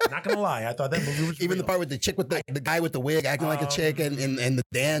 Not gonna lie, I thought that movie was Even real. the part with the chick with the guy with the wig acting like a chick and the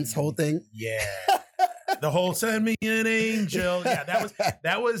dance whole thing. Yeah. The whole "send me an angel." Yeah,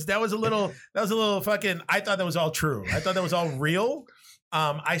 that was a little fucking. I thought that was all true. I thought that was all real.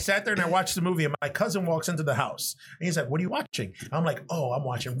 I sat there and I watched the movie, and my cousin walks into the house and he's like, "What are you watching?" I'm like, "Oh, I'm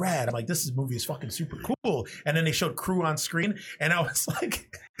watching Rad." I'm like, "This movie is fucking super cool." And then they showed Crew on screen, and I was like,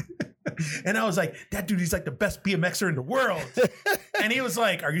 "That dude, he's like the best BMXer in the world." And he was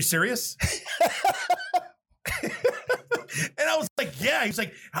like, "Are you serious?" And I was like, yeah.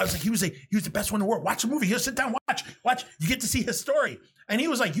 He was the best one in the world. Watch the movie. Here, sit down, watch. You get to see his story. And he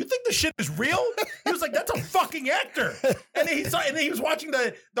was like, you think this shit is real? He was like, that's a fucking actor. And then he was watching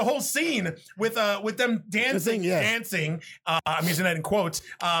the whole scene with them dancing. I'm using that in quotes,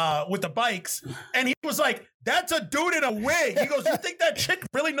 with the bikes. And he was like, that's a dude in a wig. He goes, you think that chick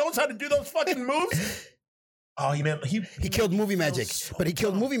really knows how to do those fucking moves? Oh, he killed movie magic, but he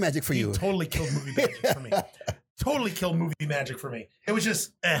killed movie magic for you. He totally killed movie magic for me. Totally killed movie magic for me. It was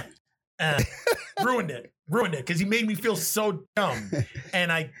just ruined it because he made me feel so dumb,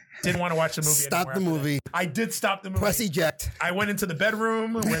 and I didn't want to watch the movie. Stop the movie. I did stop the movie. Press eject. I went into the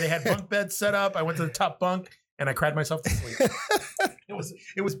bedroom where they had bunk beds set up. I went to the top bunk and I cried myself to sleep.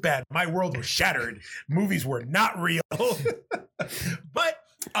 It was bad. My world was shattered. Movies were not real. But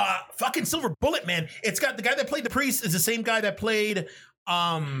fucking Silver Bullet, man. It's got the guy that played the priest is the same guy that played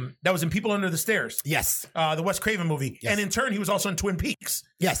that was in People Under the Stairs. Yes. The Wes Craven movie. Yes. And in turn, he was also in Twin Peaks.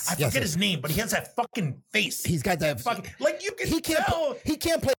 Yes. I forget his name, but he has that fucking face. He's got that fucking, like you can tell. He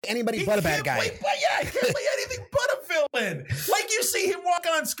can't play anybody but a bad guy. He can't play anything but a villain. Like you see him walk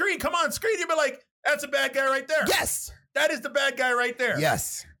on screen, come on screen, you'll be like, that's a bad guy right there. Yes. That is the bad guy right there.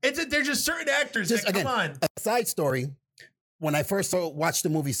 Yes. There's just certain actors that come on. A side story, when I first watched the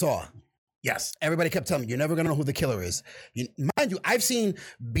movie Saw, yes, everybody kept telling me, you're never going to know who the killer is. Mind you, I've seen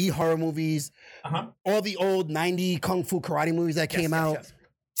B horror movies, all the old 90 kung fu karate movies that came out. Yes.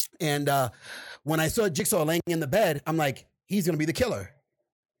 And when I saw Jigsaw laying in the bed, I'm like, he's going to be the killer.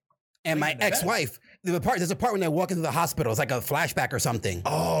 And my ex-wife, there's a part when they walk into the hospital. It's like a flashback or something.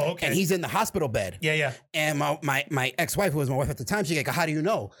 Oh, okay. And he's in the hospital bed. Yeah. And my ex-wife, who was my wife at the time, she's like, how do you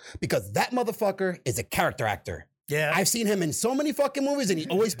know? Because that motherfucker is a character actor. Yeah. I've seen him in so many fucking movies, and he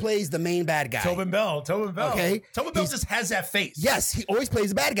always plays the main bad guy. Tobin Bell. Okay. Tobin Bell just has that face. Yes, he always plays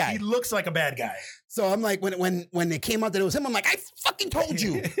the bad guy. He looks like a bad guy. So I'm like, when it came out that it was him, I'm like, I fucking told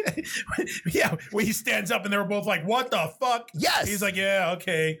you. Yeah, when he stands up and they're both like, what the fuck? Yes. He's like, yeah,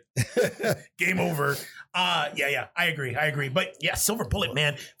 okay. Game over. Yeah, I agree. But yeah, Silver Bullet,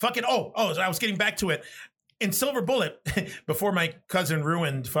 man. Fucking, so I was getting back to it. in Silver Bullet, before my cousin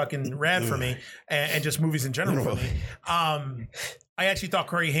ruined fucking Rad for me and just movies in general for me, I actually thought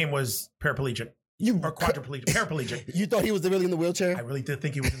Corey Haim was paraplegic. Or quadriplegic, paraplegic. You thought he was really in the wheelchair? I really did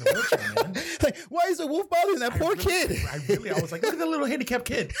think he was in the wheelchair, man. Like, why is the wolf bothering that poor kid? I was like, look at that little handicapped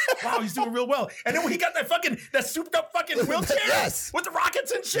kid. Wow, he's doing real well. And then when he got that souped up fucking wheelchair with the rockets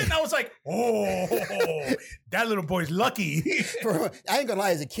and shit, and I was like, oh, that little boy's lucky. I ain't gonna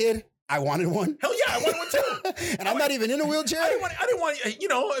lie, as a kid, I wanted one. Hell yeah, I wanted one too. And I'm not even in a wheelchair. I didn't want, you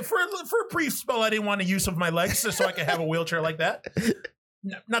know, for a brief spell, I didn't want the use of my legs so I could have a wheelchair like that.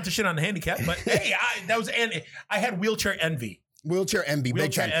 Not to shit on the handicap, but hey, I had wheelchair envy. Wheelchair envy,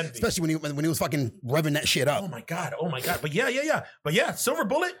 big time. Especially when he was fucking revving that shit up. Oh my god. But yeah, Silver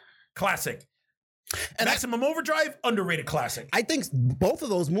Bullet, classic. And Maximum Overdrive, underrated classic. I think both of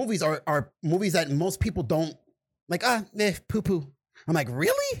those movies are movies that most people don't like. Poo poo. I'm like,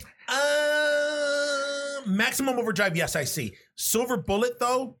 really? Maximum Overdrive, yes, I see. Silver Bullet,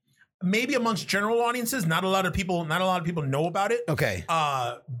 though. Maybe amongst general audiences, not a lot of people know about it. Okay.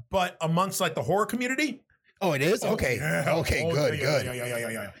 But amongst like the horror community. Oh, it is? Okay. Yeah. Okay, good.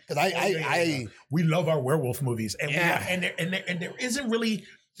 Yeah. Because we love our werewolf movies. And there isn't really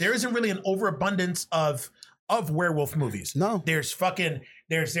an overabundance of werewolf movies. No. There's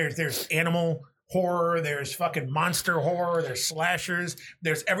animal horror, there's fucking monster horror, there's slashers,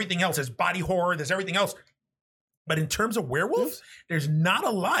 there's everything else. There's body horror, there's everything else. But in terms of werewolves, there's not a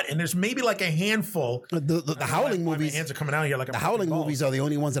lot, and there's maybe like a handful. The Howling movies. My hands are coming out here like the Howling movies are the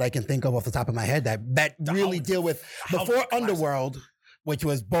only ones that I can think of off the top of my head that really deal with before Underworld, which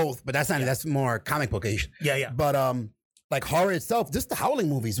was both, but that's more comic bookish. Yeah. But like horror itself, just the Howling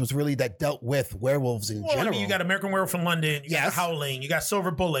movies was really that dealt with werewolves in general. I mean, you got American Werewolf in London, you got Howling, you got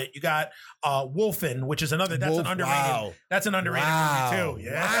Silver Bullet, you got Wolfen, which is another that's an underrated movie too.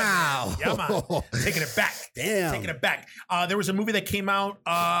 Yeah. Wow. Yeah, man. Taking it back. Damn. Taking it back. There was a movie that came out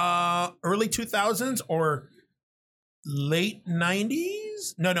early 2000s or late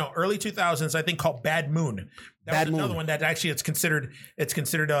 90s? No, early 2000s, I think, called Bad Moon. That was another one that actually it's considered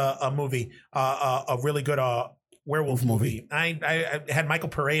a movie, a really good werewolf movie. I had Michael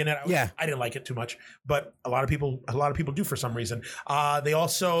Pare in it. I didn't like it too much, but a lot of people do for some reason.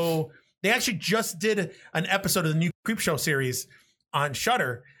 They actually just did an episode of the new Creepshow series on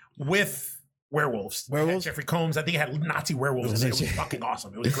Shudder with werewolves. Jeffrey Combs, I think it had Nazi werewolves. It was fucking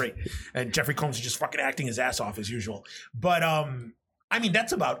awesome. It was great. And Jeffrey Combs is just fucking acting his ass off as usual. But I mean,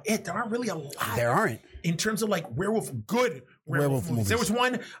 that's about it. There aren't really a lot. There aren't. In terms of like good werewolf movies. There was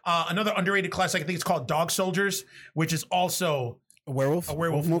one, another underrated classic, I think it's called Dog Soldiers, which is also a werewolf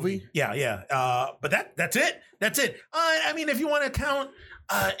movie. Yeah. But that's it. I mean, if you want to count,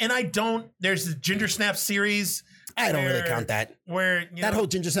 and I don't, there's the Ginger Snap series. I don't really count that. That whole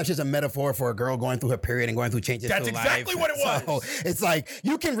Ginger Snap is a metaphor for a girl going through her period and going through changes. That's exactly what it was. So it's like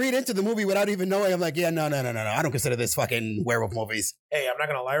you can read into the movie without even knowing. I'm like, yeah, no. I don't consider this fucking werewolf movies. Hey, I'm not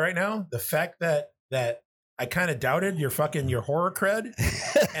gonna lie right now. The fact that I kind of doubted your horror cred,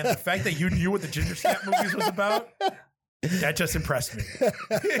 and the fact that you knew what the Ginger Snap movies was about. That just impressed me.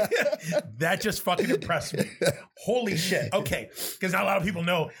 That just fucking impressed me. Holy shit. Okay, because not a lot of people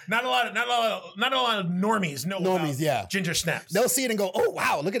know. Not a lot of normies know. About Ginger Snaps. They'll see it and go, "Oh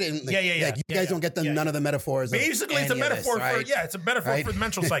wow, look at it." Like, Like you guys don't get none of the metaphors. Basically, it's a metaphor for it's a metaphor for the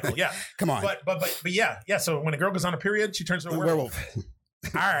menstrual cycle. Yeah, come on. But yeah. So when a girl goes on a period, she turns into a werewolf.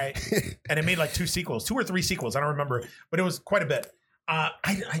 All right, and it made like 2 or 3 sequels. I don't remember, but it was quite a bit.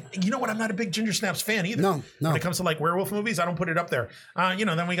 You know what? I'm not a big Ginger Snaps fan either. No. When it comes to like werewolf movies, I don't put it up there.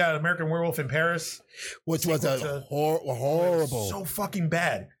 Then we got American Werewolf in Paris, which was horrible, so fucking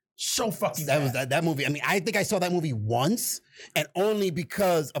bad. So fucking bad. That movie. I mean, I think I saw that movie once, and only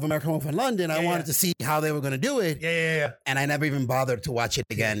because of American Werewolf in London, I wanted to see how they were going to do it. Yeah. And I never even bothered to watch it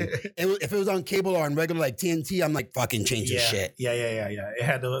again. If it was on cable or on regular like TNT, I'm like, fucking change your shit. Yeah. It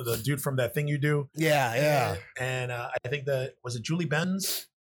had the dude from That Thing You Do. Yeah. And I think was it Julie Benz?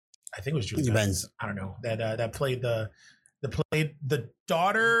 I think it was Julie Benz. I don't know. That played the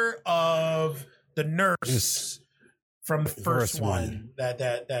daughter of the nurse from the first one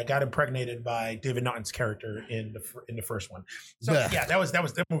that got impregnated by David Naughton's character in the first one. So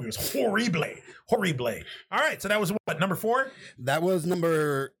that movie was horrible. All right, so that was what, number 4? That was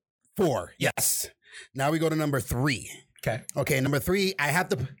number 4. Yes. Now we go to number 3. Okay, number 3. I have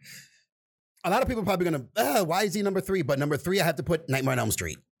to. A lot of people are probably gonna. Why is he number 3? But number 3, I have to put Nightmare on Elm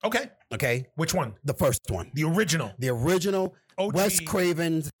Street. Okay. Which one? The first one. The original. The original. OG. Wes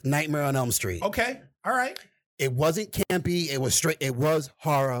Craven's Nightmare on Elm Street. Okay. All right. It wasn't campy. It was straight. It was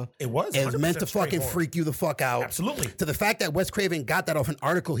horror. It was meant to fucking freak you the fuck out. Absolutely. To the fact that Wes Craven got that off an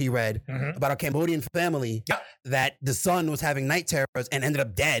article he read about a Cambodian family that the son was having night terrors and ended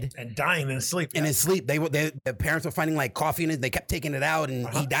up dead and dying in his sleep. In his sleep, their parents were finding like coffee in it. They kept taking it out, and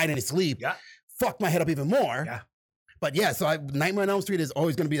he died in his sleep. Yeah. Fucked my head up even more. Yeah. But yeah, so Nightmare on Elm Street is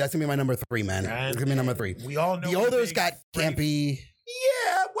always going to be, that's going to be my number 3, man. It's going to be number 3. We all know the others got campy.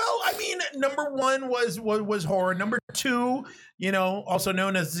 Yeah, well, I mean, number 1 was horror. Number 2, also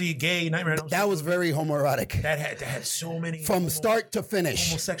known as the gay Nightmare on Elm Street. That was very homoerotic. That had so many from start to finish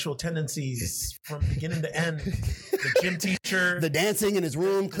homosexual tendencies from beginning to end. The gym teacher, the dancing in his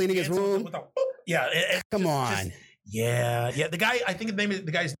room, cleaning his room. Come on. Yeah. The guy, I think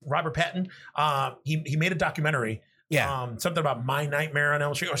the guy's Robert Patton. He made a documentary. Yeah. Something about My Nightmare on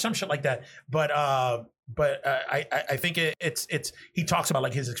Elm Street or some shit like that. But I think it's he talks about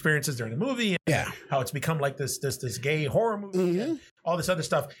like his experiences during the movie and how it's become like this gay horror movie and all this other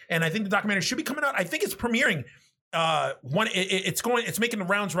stuff. And I think the documentary should be coming out. I think it's premiering. It's making the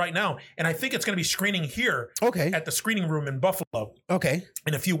rounds right now, and I think it's going to be screening here. Okay. At the screening room in Buffalo. Okay.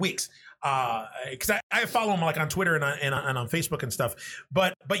 In a few weeks. Because I follow him like on Twitter and on Facebook and stuff,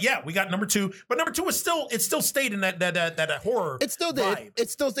 but yeah, we got number 2. But number 2 still stayed in that horror. It still did. Vibe.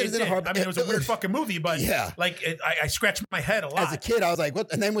 It still stayed in horror. I mean, it was a weird fucking movie, but I scratched my head a lot as a kid. I was like,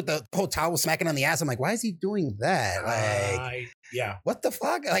 what? And then with the whole towel smacking on the ass, I'm like, why is he doing that? Like, what the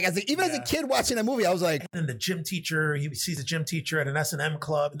fuck? Like, as a kid watching that movie, I was like, and then the gym teacher, he sees a gym teacher at an S&M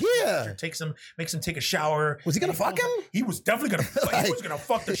club. Yeah, makes him take a shower. Was he gonna fuck him? He was definitely gonna. He was gonna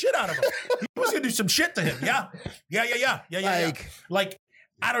fuck the shit out of him. He was gonna do some shit to him. Yeah. Like,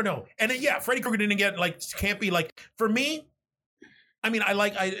 I don't know. And then Freddy Krueger didn't get like campy. Like for me, I mean,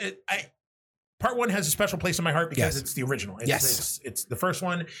 I part 1 has a special place in my heart because it's the original. It's the first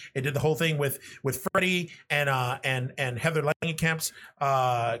one. It did the whole thing with Freddy and Heather Langenkamp's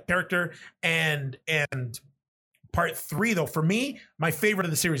character and part 3 though. For me, my favorite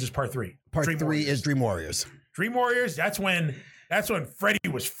of the series is part 3. Part 3 is Dream Warriors. Dream Warriors. That's when Freddy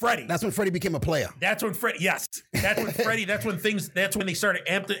was Freddy. That's when Freddy became a player. That's when Freddy. Yes, that's when Freddy. That's when they started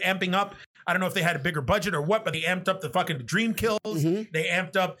amping up. I don't know if they had a bigger budget or what, but they amped up the fucking dream kills. They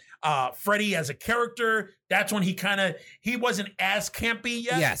amped up Freddy as a character. That's when he wasn't as campy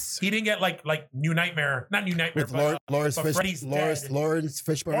yet. Yes, he didn't get like New Nightmare, not New Nightmare, with Lawrence Fishburne. Lawrence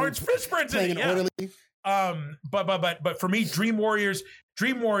Fishburne's playing an orderly. But for me, Dream Warriors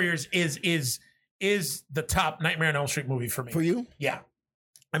is the top Nightmare on Elm Street movie for me. For you? Yeah.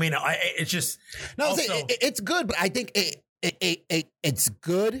 I mean, it's just it's good, but I think it's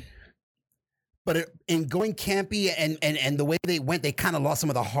good. But in going campy and the way they went, they kind of lost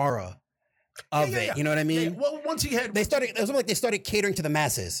some of the horror of it. You know what I mean? Yeah. Well, once you had, it was almost like they started catering to the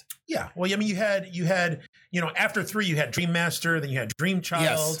masses. Yeah. Well, I mean, you had after 3, you had Dream Master, then you had Dream Child.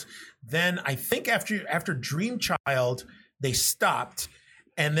 Yes. Then I think after Dream Child, they stopped.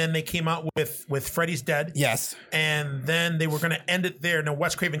 And then they came out with Freddy's Dead. Yes. And then they were going to end it there. No,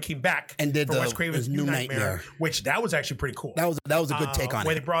 Wes Craven came back and did Wes Craven's New Nightmare, which that was actually pretty cool. That was a good take on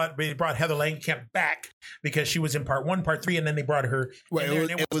where it. They brought Heather Langenkamp back because she was in part 1, part 3, and then they brought her.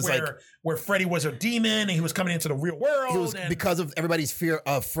 It was where Freddy was a demon and he was coming into the real world. It was because of everybody's fear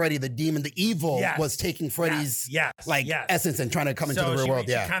of Freddy, the demon, the evil was taking Freddy's essence and trying to come into the real world.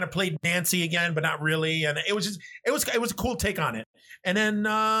 She kind of played Nancy again, but not really. And it was a cool take on it. And then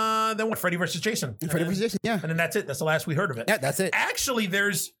what? Freddy versus Jason. Freddy versus Jason, yeah. And then that's it. That's the last we heard of it. Yeah, that's it. Actually,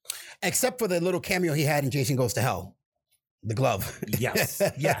 except for the little cameo he had in Jason Goes to Hell. The glove. Yes.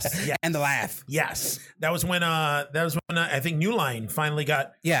 And the laugh. Yes. That was when I think New Line finally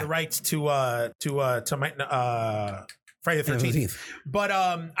got the rights to Friday the 13th. But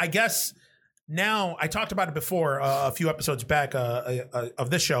I guess now, I talked about it before a few episodes back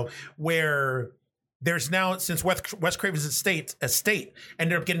of this show, where there's now, since Wes Craven's estate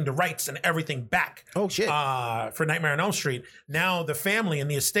ended up getting the rights and everything back. Oh shit! For Nightmare on Elm Street, now the family and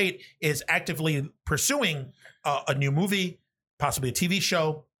the estate is actively pursuing a new movie, possibly a TV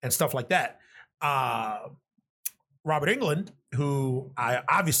show, and stuff like that. Robert Englund, who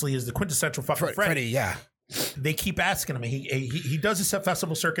obviously is the quintessential fucking Freddy, yeah. They keep asking him. He does his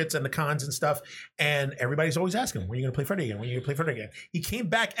festival circuits and the cons and stuff, and everybody's always asking him, when are you going to play Freddy again? When are you going to play Freddy again? He came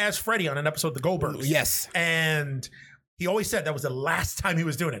back as Freddy on an episode of The Goldbergs. Yes. And he always said that was the last time he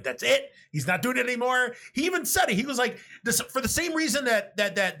was doing it. That's it. He's not doing it anymore. He even said it. He was like, this, for the same reason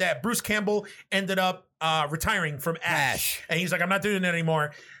that Bruce Campbell ended up retiring from Ash. And he's like, I'm not doing it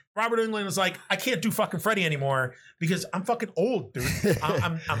anymore. Robert Englund was like, I can't do fucking Freddy anymore because I'm fucking old, dude.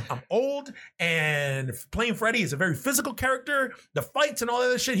 I'm old, and playing Freddy is a very physical character. The fights and all that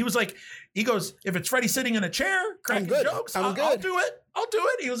other shit. He goes, if it's Freddy sitting in a chair cracking jokes, I'll do it. I'll do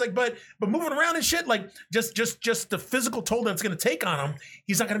it. He was like, but moving around and shit, like just the physical toll that's going to take on him,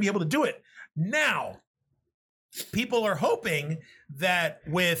 he's not going to be able to do it. Now, people are hoping that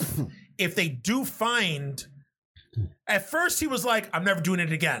if they do find. At first, he was like, I'm never doing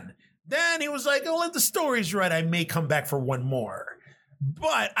it again. Then he was like, oh, if the story's right, I may come back for one more.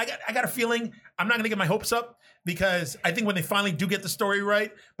 But I got a feeling I'm not going to get my hopes up because I think when they finally do get the story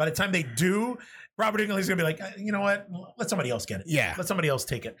right, by the time they do, Robert Englund's going to be like, you know what? Let somebody else get it. Yeah. Let somebody else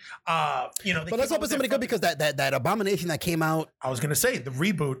take it. But let's hope it's somebody good because that Abomination that came out. I was going to say the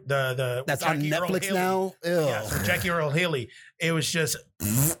reboot, that's on Netflix now. Ew. Yeah, so Jackie Earle Haley. It was just...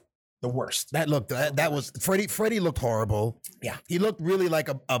 the worst. That was Freddy looked horrible. Yeah. He looked really like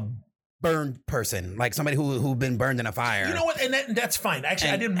a burned person, like somebody who'd been burned in a fire. You know what? And that's fine. Actually,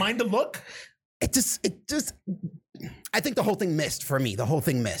 I didn't mind the look. It just I think the whole thing missed for me. The whole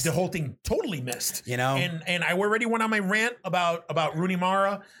thing missed. The whole thing totally missed. You know? And I already went on my rant about Rooney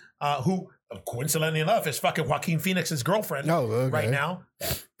Mara, who coincidentally enough is fucking Joaquin Phoenix's girlfriend right now.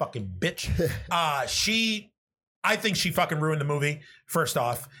 That fucking bitch. I think she fucking ruined the movie, first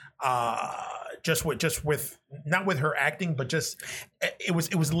off. Just with not with her acting, but just it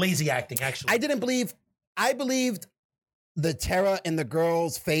was lazy acting, actually. I believed the Tara in the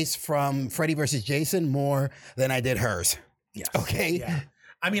girl's face from Freddy versus Jason more than I did hers. Yes. Okay. Yeah.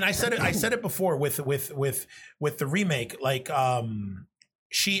 I mean, I said it before with the remake. Like, I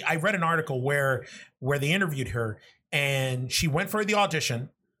read an article where they interviewed her and she went for the audition.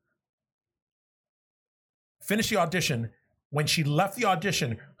 Finished the audition. When she left the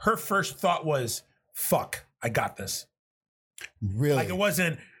audition, her first thought was, fuck, I got this. Really? Like, it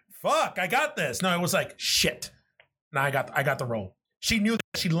wasn't, fuck, I got this. No, it was like, shit. No, I got the role. She knew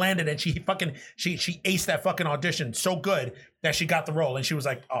that she landed and she aced that fucking audition so good that she got the role. And she was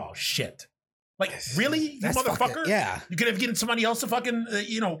like, oh, shit. Like, really? You motherfucker? Yeah. You could have given somebody else to fucking,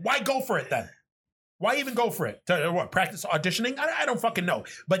 why go for it then? Why even go for it? To what, practice auditioning? I don't fucking know.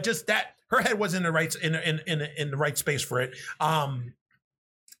 But just that, her head was in the right in the right space for it.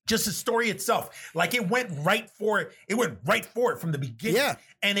 Just the story itself, like it went right for it. It went right for it from the beginning. Yeah,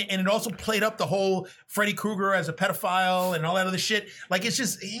 and it also played up the whole Freddy Krueger as a pedophile and all that other shit. Like it's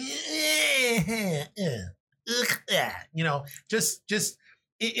just, it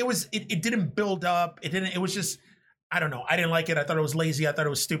didn't build up. It was just. I don't know. I didn't like it. I thought it was lazy. I thought it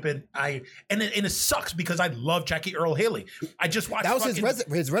was stupid. And it sucks because I love Jackie Earle Haley. I just watched. That was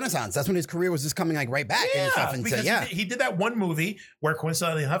his renaissance. That's when his career was just coming like right back. Yeah, and stuff. And because he did that one movie where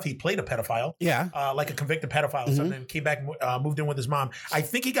coincidentally enough he played a pedophile. Yeah, like a convicted pedophile or something. And came back, moved in with his mom. I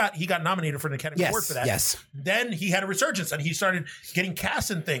think he got nominated for an Academy Award for that. Yes. Then he had a resurgence and he started getting cast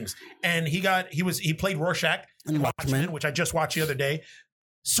in things. And he played Rorschach in Watchmen, which I just watched the other day.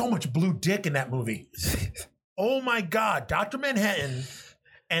 So much blue dick in that movie. Oh my God, Dr. Manhattan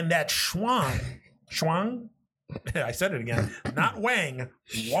and that Schwang, I said it again, not Wang,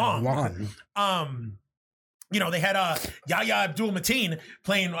 Wong. They had Yahya Abdul-Mateen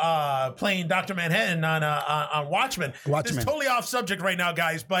playing Dr. Manhattan on Watchmen. This is totally off subject right now,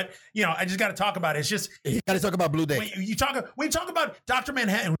 guys, but I just got to talk about it. It's just you got to talk about Blue Dick. When you talk about Dr.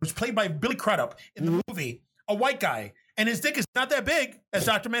 Manhattan, who was played by Billy Crudup in the movie, a white guy. And his dick is not that big as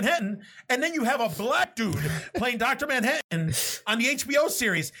Dr. Manhattan. And then you have a black dude playing Dr. Manhattan on the HBO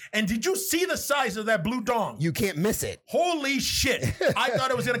series. And did you see the size of that blue dong? You can't miss it. Holy shit. I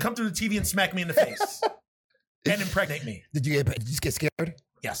thought it was going to come through the TV and smack me in the face and impregnate me. Did you get scared?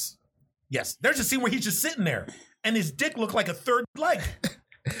 Yes. There's a scene where he's just sitting there and his dick looked like a third leg.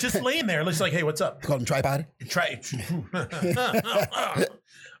 Just laying there. Looks like, hey, what's up? Call him tripod?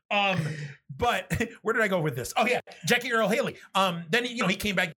 But where did I go with this? Oh yeah, Jackie Earle Haley. Then he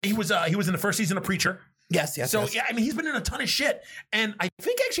came back. He was in the first season of Preacher. Yes. So yeah, I mean he's been in a ton of shit, and I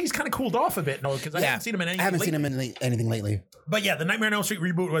think actually he's kind of cooled off a bit. No, because I haven't seen him in anything. I haven't seen him in anything lately. But yeah, the Nightmare on Elm Street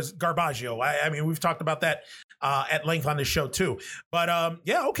reboot was Garbaggio. I mean we've talked about that at length on this show too. But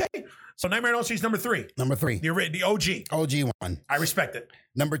yeah, okay. So Nightmare on Elm Street's number 3. Number 3. The OG. OG one. I respect it.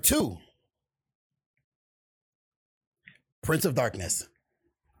 Number 2. Prince of Darkness.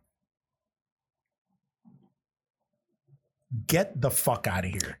 Get the fuck out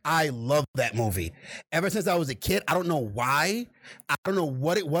of here. I love that movie. Ever since I was a kid, I don't know why. I don't know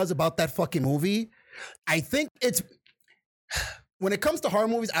what it was about that fucking movie. I think it's... When it comes to horror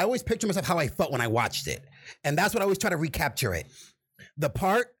movies, I always picture myself how I felt when I watched it. And that's what I always try to recapture it. The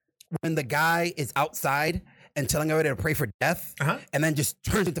part when the guy is outside and telling everybody to pray for death, and then just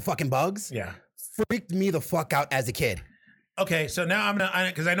turns into fucking bugs. Yeah, freaked me the fuck out as a kid. Okay, so now I'm gonna,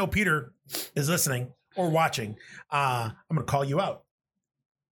 because I know Peter is listening or watching. I'm gonna call you out.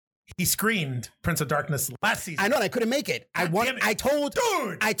 He screened Prince of Darkness last season. I know, and I couldn't make it. I told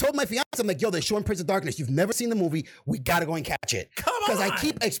my fiance, I'm like, yo, they're showing Prince of Darkness. You've never seen the movie. We gotta go and catch it. Come on. Because I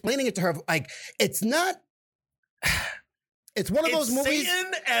keep explaining it to her. Like, it's not. It's one of those movies.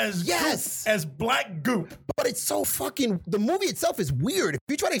 Satan as goop, as black goop. But it's so fucking. The movie itself is weird. If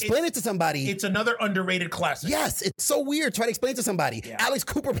you try to explain it to somebody, it's another underrated classic. Yes, it's so weird. Try to explain it to somebody. Yeah. Alex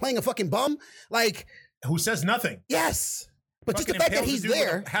Cooper playing a fucking bum, like who says nothing. Yes. But just the fact that he's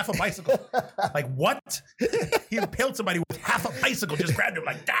there. Half a bicycle. Like, what? He impaled somebody with half a bicycle, just grabbed him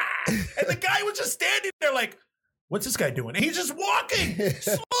like, ah. And the guy was just standing there like, what's this guy doing? And he's just walking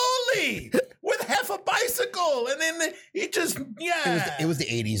slowly with half a bicycle. And then he just, It was the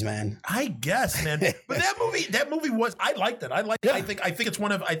 80s, man. I guess, man. But that movie was, I liked it. I think it's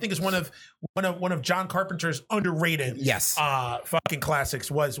one of John Carpenter's underrated fucking classics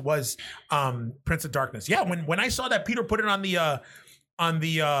was Prince of Darkness. Yeah, when I saw that Peter put it on the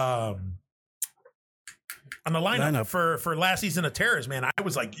lineup for last season of Terrors, man, I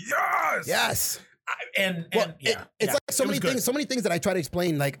was like, yes. Yes. It's like so many things that I try to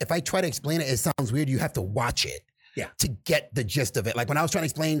explain. Like if I try to explain it, it sounds weird. You have to watch it. Yeah. To get the gist of it. Like when I was trying to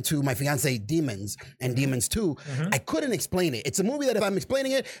explain to my fiance Demons and Demons 2, I couldn't explain it. It's a movie that if I'm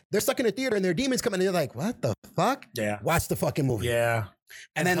explaining it, they're stuck in a theater and their demons come in and they're like, what the fuck? Yeah. Watch the fucking movie. Yeah.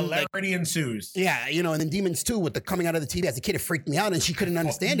 And then hilarity ensues. Yeah, and then Demons 2 with the coming out of the TV as a kid, it freaked me out and she couldn't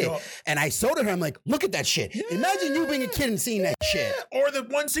understand it. And I showed her, I'm like, look at that shit. Yeah. Imagine you being a kid and seeing that shit. Or the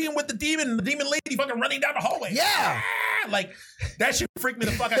one scene with the demon lady fucking running down the hallway. Yeah. Like that shit freaked me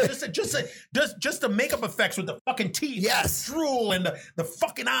the fuck out. Just the makeup effects with the fucking teeth, the drool, and the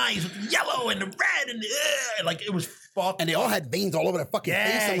fucking eyes with the yellow and the red and like it was fucked. And they all had veins all over their fucking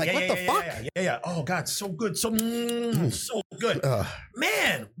face. I'm like, what the fuck? Yeah. Oh god, so good, so good.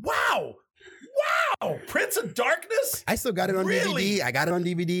 Man, wow. Prince of Darkness? I still got it on DVD. I got it on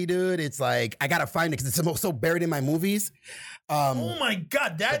DVD, dude. It's like, I gotta find it because it's so buried in my movies. Oh my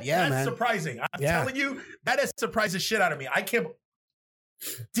God, that's surprising. I'm telling you, that has surprised the shit out of me. I can't.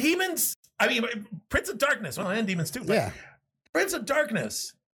 Demons? I mean, Prince of Darkness. Well, and Demons too. Yeah. Prince of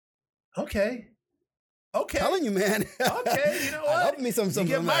Darkness. Okay. Telling you, man. Okay, you know what? I love me some. You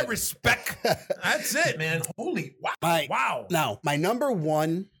get my respect. That's it, man. Holy wow. Wow. Now, my number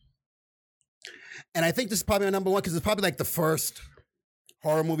one, and I think this is probably my number one because it's probably like the first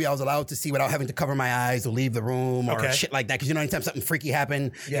horror movie I was allowed to see without having to cover my eyes or leave the room or shit like that. Because anytime something freaky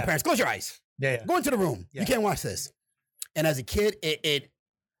happened, your parents, close your eyes. Yeah. Go into the room. You can't watch this. And as a kid,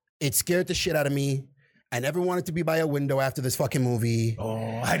 it scared the shit out of me. I never wanted to be by a window after this fucking movie.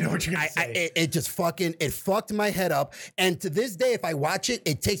 Oh, I know what you're going to say. It just it fucked my head up. And to this day, if I watch it,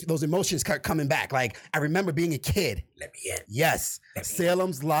 it takes those emotions coming back. Like, I remember being a kid. Let me in. Yes.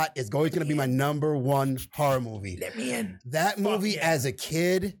 Salem's Lot is always going to be my number one horror movie. Let me in. That movie as a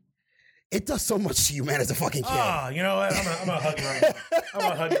kid, it does so much to you, man, as a fucking kid. Oh, you know what? I'm going to hug you right now. I'm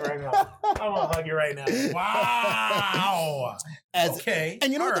going to hug you right now. Wow. Okay.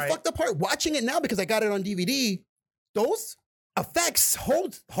 And you know what the fucked up part? Watching it now, because I got it on DVD, those effects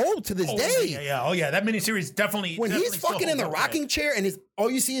hold to this day. Yeah. Oh, yeah. That miniseries definitely. When he's fucking in the rocking chair and all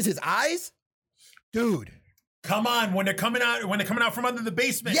you see is his eyes, dude. Come on, when they're coming out from under the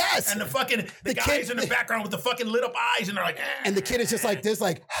basement. Yes. And the guys in the background with the fucking lit up eyes and they're like, and the kid is just like this,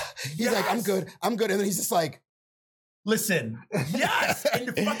 like, he's like, I'm good. And then he's just like, listen, yes. And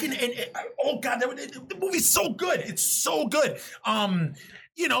the fucking, oh God, the movie's so good. It's so good.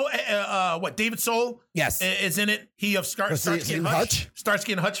 David Soul is in it. He of Starsky and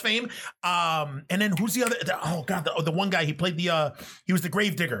Hutch fame. And then who's the other, the one guy, he played he was the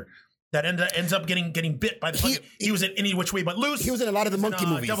Gravedigger. That ends up getting bit by the. He was in Any Which Way But Loose. He was in a lot of the monkey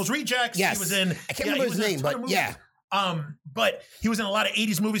movies. Devil's Rejects. Yes. He was in. I can't remember his name, but yeah. But he was in a lot of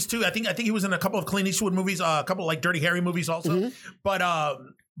 80s movies too. I think he was in a couple of Clint Eastwood movies, a couple of like Dirty Harry movies also. Mm-hmm. But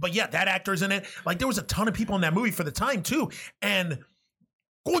yeah, that actor's in it. Like there was a ton of people in that movie for the time too, and.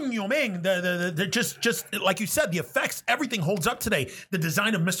 Coño, man, they're just like you said, the effects, everything holds up today. The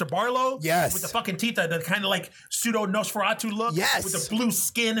design of Mr. Barlow, with the fucking teeth, the kind of like pseudo Nosferatu look, with the blue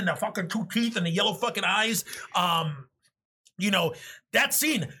skin and the fucking two teeth and the yellow fucking eyes. That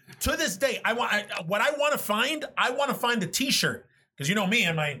scene to this day, I want to find the T-shirt because you know me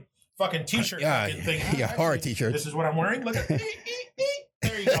and my fucking T-shirt thing. Yeah, horror T-shirt. This is what I'm wearing. Look at me.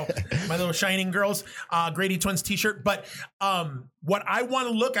 There you go. My little Shining Girls, Grady Twins t-shirt. But what I want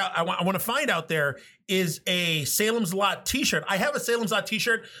to look at, I want to find out there is a Salem's Lot t-shirt. I have a Salem's Lot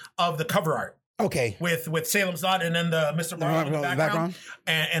t-shirt of the cover art. Okay. With Salem's Lot and then the Mr. Barlow in the background.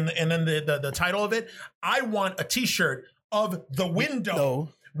 And then the title of it. I want a t-shirt of the window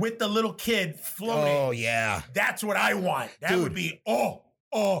with the little kid floating. Oh yeah. That's what I want. That would be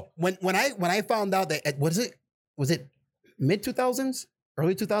When I found out that was it mid 2000s,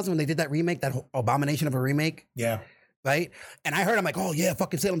 early 2000s when they did that remake, that abomination of a remake? Yeah. Right? And I heard, I'm like, oh yeah,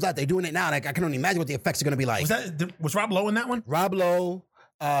 fucking Salem's Lot. They're doing it now. And I can only imagine what the effects are going to be like. Was Rob Lowe in that one? Rob Lowe.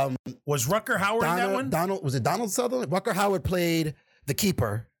 Was Rutger Hauer in that one? Was it Donald Sutherland? Rutger Hauer played the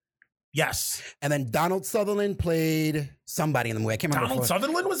keeper. Yes. And then Donald Sutherland played somebody in the movie. I can't remember. Donald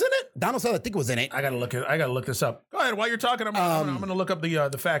Sutherland was in it? Donald Sutherland, I think, was in it. I gotta look this up. Go ahead. While you're talking, I'm gonna look up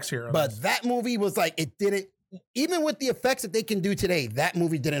the facts here. But that movie was like, it didn't, even with the effects that they can do today, that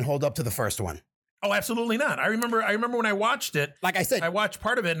movie didn't hold up to the first one. Oh, absolutely not. I remember when I watched it. Like I said, I watched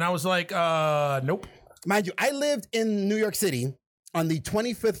part of it and I was like, nope. Mind you, I lived in New York City on the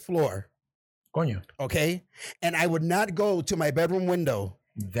 25th floor. Coño. Okay. And I would not go to my bedroom window.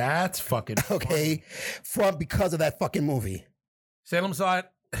 That's fucking okay. Because of that fucking movie. Salem's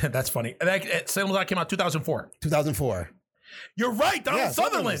Lot. That's funny. Salem's Lot came out 2004. 2004. You're right, Donald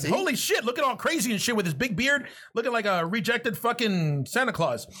Sutherland. Holy shit, looking all crazy and shit with his big beard, looking like a rejected fucking Santa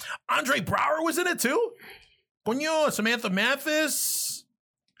Claus. Andre Braugher was in it too. Coño, Samantha Mathis.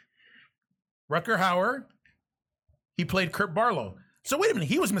 Rutger Hauer. He played Kurt Barlow. So wait a minute,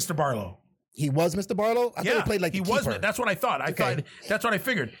 he was Mr. Barlow. He was Mr. Barlow? I thought he played like the keeper. That's what I thought. That's what I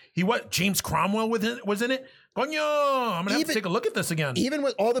figured. James Cromwell was in it. Coño, I'm gonna have to take a look at this again. Even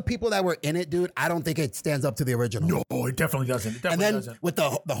with all the people that were in it, dude, I don't think it stands up to the original. No, it definitely doesn't. With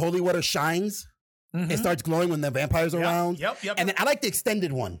the holy water shines, it starts glowing when the vampires are around. Yep. And then I like the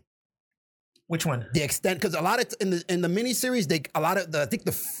extended one. Which one? The extent, because a lot of in the miniseries,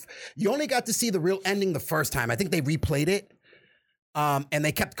 you only got to see the real ending the first time. I think they replayed it. And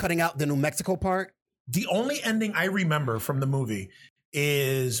they kept cutting out the New Mexico part. The only ending I remember from the movie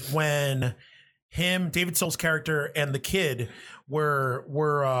is when David Soul's character, and the kid were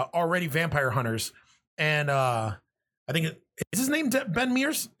already vampire hunters. And I think is his name Ben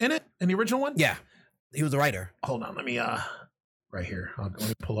Mears in it in the original one? Yeah, he was the writer. Hold on, let me right here. Let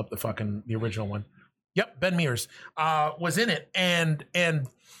me pull up the original one. Yep, Ben Mears was in it, and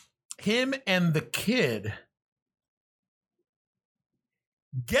him and the kid.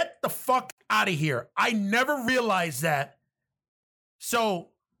 Get the fuck out of here. I never realized that. So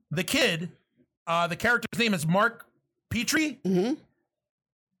the kid, the character's name is Mark Petrie. Mm-hmm.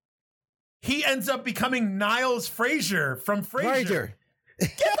 He ends up becoming Niles Frazier from Frasier.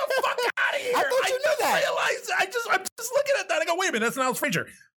 Get the fuck out of here. I thought you knew that. I'm just looking at that. I go, wait a minute, that's Niles Frazier.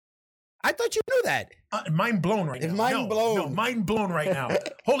 I thought you knew that. Mind blown right now. Mind blown. No, mind blown right now.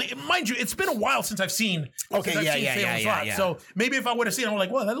 Holy, mind you, it's been a while since I've seen. Salem's Lot. So maybe if I would have seen it, I'm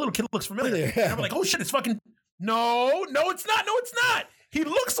like, well, that little kid looks familiar. And I'm like, oh shit, it's fucking. No, it's not. He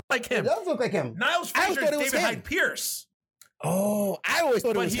looks like him. It does look like him. Niles Frazier is David Hyde Pierce. Oh, I always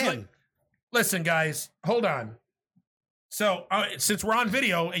thought it was him. Listen, guys, hold on. So since we're on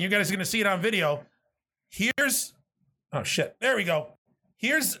video and you guys are going to see it on video, oh shit, there we go.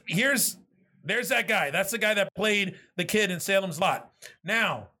 There's that guy. That's the guy that played the kid in Salem's Lot.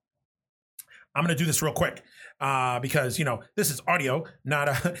 Now, I'm going to do this real quick because, this is audio, not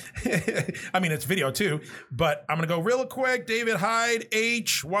I mean, it's video too, but I'm going to go real quick. David Hyde,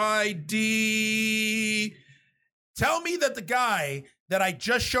 HYD. Tell me that the guy that I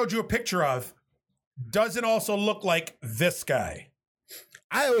just showed you a picture of doesn't also look like this guy.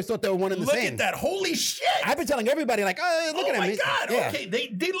 I always thought they were one and the same. Look at that. Holy shit. I've been telling everybody, like, oh, look at him. Oh, my God. Yeah. Okay,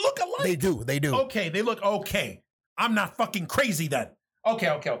 they look alike. They do. Okay, they look okay. I'm not fucking crazy then. Okay.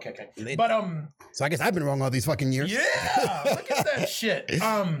 But, So I guess I've been wrong all these fucking years. Yeah, look at that shit.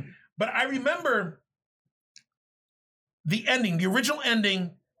 But I remember the ending, the original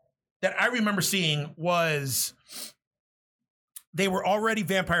ending that I remember seeing was they were already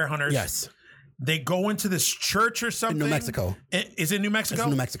vampire hunters. Yes. They go into this church or something. In New Mexico. Is it New Mexico? It's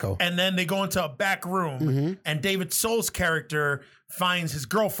New Mexico. And then they go into a back room, and David Soul's character finds his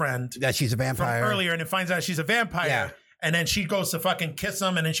girlfriend. That she's a vampire. From earlier, and it finds out she's a vampire. Yeah. And then she goes to fucking kiss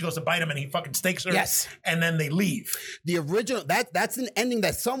him, and then she goes to bite him, and he fucking stakes her. Yes. And then they leave. The original, that's an ending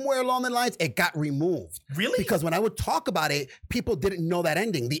that somewhere along the lines, it got removed. Really? Because when I would talk about it, people didn't know that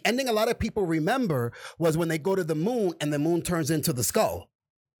ending. The ending a lot of people remember was when they go to the moon, and the moon turns into the skull.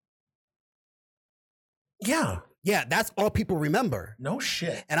 Yeah, that's all people remember. No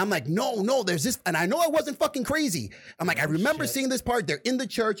shit. And I'm like, no, there's this. And I know I wasn't fucking crazy. I'm like, I remember seeing this part. They're in the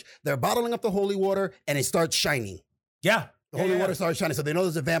church. They're bottling up the holy water, and it starts shining. Yeah. The holy water started shining, so they know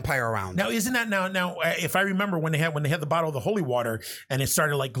there's a vampire around. Now, isn't that now? If I remember when they had the bottle of the holy water and it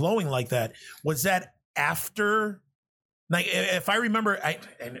started like glowing like that, was that after? Like, if I remember,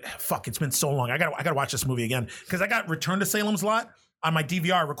 it's been so long. I gotta watch this movie again because I got Return to Salem's Lot on my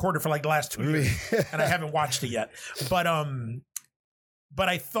DVR recorded for like the last 2 years, and I haven't watched it yet. But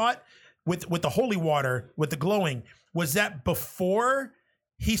I thought with the holy water, with the glowing, was that before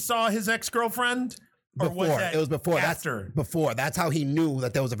he saw his ex-girlfriend? Before. It was before. After. That's before. That's how he knew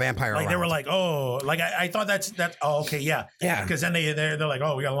that there was a vampire around. They were like, oh, like I thought that's oh, okay, yeah. Yeah. Because then they're like,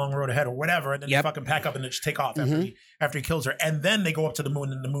 oh, we got a long road ahead or whatever. And then they fucking pack up and they just take off after he kills her. And then they go up to the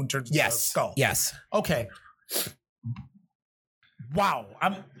moon and the moon turns into a skull. Yes. Okay. Wow.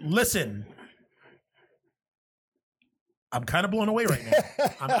 Listen. I'm kind of blown away right now.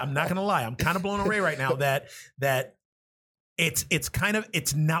 I'm not gonna lie. I'm kind of blown away right now that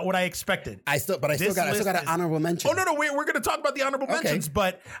it's not what I expected. I still got an honorable mention. Oh no, we're going to talk about the honorable mentions,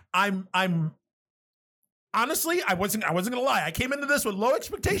 but I'm honestly, I wasn't going to lie. I came into this with low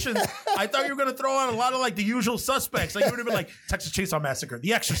expectations. I thought you were going to throw on a lot of like the usual suspects. Like you would have been like Texas Chainsaw Massacre,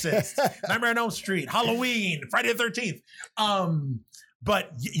 The Exorcist, Nightmare on Elm Street, Halloween, Friday the 13th.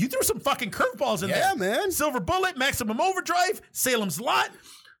 But you threw some fucking curveballs in there. Yeah, man. Silver Bullet, Maximum Overdrive, Salem's Lot.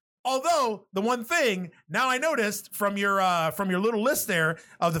 Although the one thing now I noticed from your little list there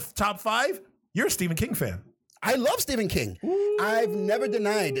of the top 5, you're a Stephen King fan. I love Stephen King. Ooh. I've never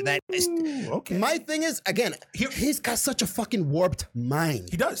denied that. Okay. My thing is, again, he's got such a fucking warped mind.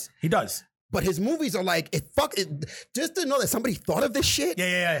 He does. But his movies are like, just to know that somebody thought of this shit.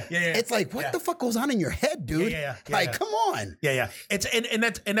 Yeah. It's like, what the fuck goes on in your head, dude? Come on. Yeah. It's and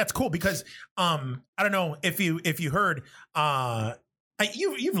that's cool because I don't know if you heard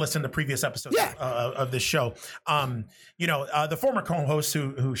you've listened to previous episodes of this show. The former co-hosts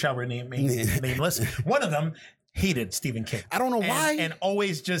who shall remain nameless, one of them hated Stephen King. I don't know why. And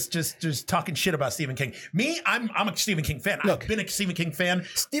always just talking shit about Stephen King. Me, I'm a Stephen King fan. Look, I've been a Stephen King fan.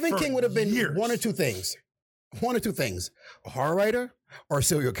 Stephen King would have been years. One or two things. A horror writer or a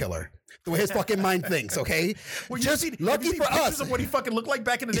serial killer. The way his fucking mind thinks, okay? Well, lucky for us, of what he fucking looked like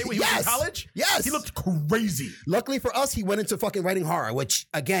back in the day when he was in college? Yes. He looked crazy. Luckily for us, he went into fucking writing horror, which,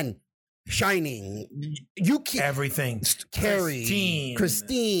 again, Shining, everything. Carrie,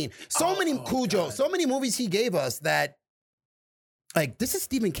 Christine. So many Cujo, so many movies he gave us that, like, this is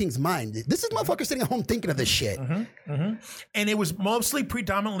Stephen King's mind. This is motherfucker sitting at home thinking of this shit. And it was mostly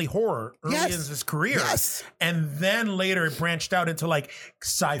predominantly horror early in his career. Yes. And then later it branched out into like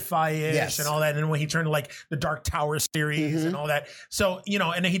sci-fi-ish and all that. And when he turned to like the Dark Tower series and all that. So,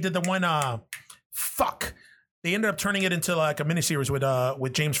 and then he did the one, they ended up turning it into like a miniseries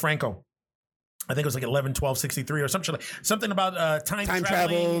with James Franco. I think it was like 11-12-63 or something about time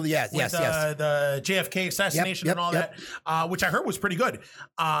travel. Yes. The JFK assassination and all that, which I heard was pretty good.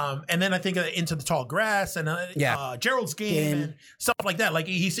 And then I think Into the Tall Grass and Gerald's Game and stuff like that. Like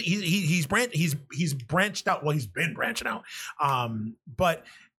he's branched out. Well, he's been branching out. But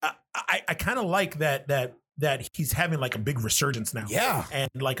I kind of like that he's having like a big resurgence now. Yeah. And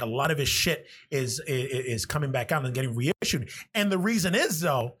like a lot of his shit is coming back out and getting reissued. And the reason is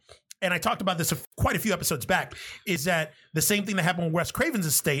though, and I talked about this quite a few episodes back, is that the same thing that happened with Wes Craven's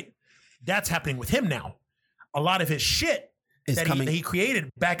estate, that's happening with him now. A lot of his shit that he created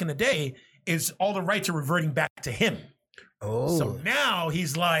back in the day is all the rights are reverting back to him. Oh. So now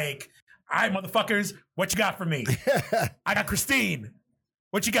he's like, all right, motherfuckers, what you got for me? I got Christine.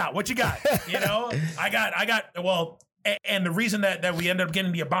 What you got? I got, and the reason that we ended up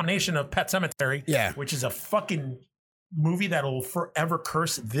getting the Abomination of Pet Sematary, which is a fucking movie that'll forever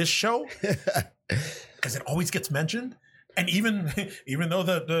curse this show because it always gets mentioned. And even though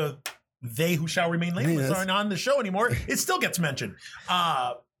the they who shall remain nameless aren't on the show anymore, it still gets mentioned.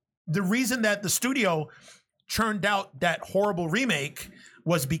 The reason that the studio churned out that horrible remake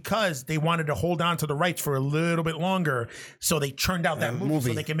was because they wanted to hold on to the rights for a little bit longer. So they churned out that movie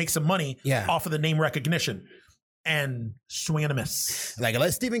so they can make some money off of the name recognition. And swing and a miss. Like,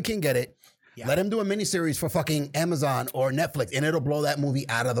 let Stephen King get it. Yeah. Let him do a miniseries for fucking Amazon or Netflix, and it'll blow that movie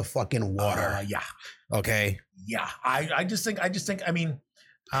out of the fucking water. Okay. Yeah. I just think. I mean,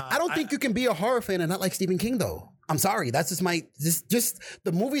 I don't think you can be a horror fan and not like Stephen King, though. I'm sorry. That's just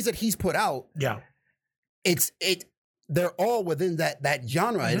the movies that he's put out. Yeah. They're all within that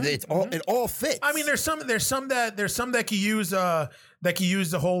genre. It all fits. I mean, there's some that can use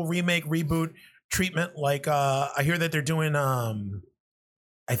the whole remake reboot treatment. Like I hear that they're doing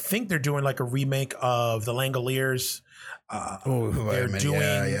I think they're doing like a remake of The Langoliers. They're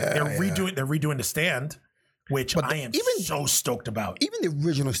redoing The Stand, which I am so stoked about. Even the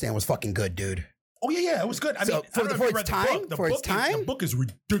original Stand was fucking good, dude. Oh yeah, it was good. I mean, for its time, the book is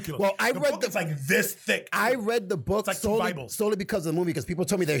ridiculous. Well, I read book is like this thick. I read the book solely because of the movie, because people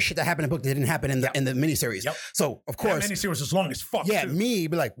told me there's shit that happened in the book that didn't happen in the miniseries. Yep. So of course, the miniseries is long as fuck. Yeah, me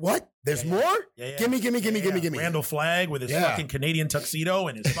be like, what? There's more? Yeah. Gimme. Randall Flagg with his fucking Canadian tuxedo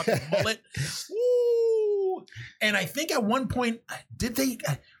and his fucking mullet. Woo! And I think at one point, did they?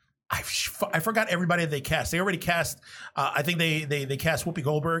 I forgot everybody they cast. They already cast. I think they cast Whoopi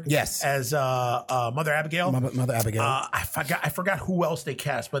Goldberg. Yes. As Mother Abigail. Mother Abigail. I forgot who else they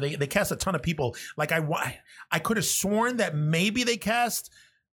cast, but they cast a ton of people. Like I could have sworn that maybe they cast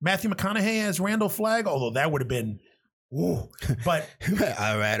Matthew McConaughey as Randall Flagg, although that would have been. Ooh. But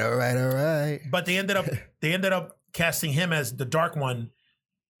all right. But they ended up casting him as the Dark One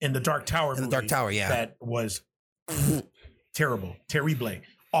in the Dark Tower. In the Dark Tower, yeah. That was terrible, terrible.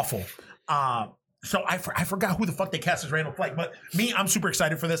 Awful. So I forgot who the fuck they cast as Randall Flagg, but I'm super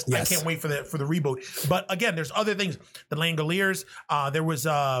excited for this. Yes. I can't wait for the reboot. But again, there's other things. The Langoliers. There was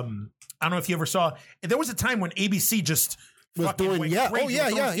I don't know if you ever saw. There was a time when ABC just was doing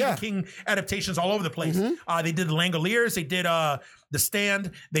Stephen King adaptations all over the place. Mm-hmm. They did the Langoliers. They did The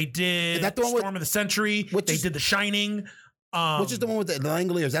Stand. They did Storm of the Century. They did The Shining. Which is the one with the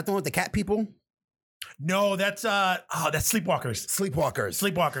Langoliers? Is that the one with the cat people? No, that's Sleepwalkers.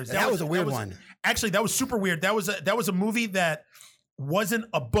 Sleepwalkers. That was a weird one. Actually, that was super weird. That was a movie that wasn't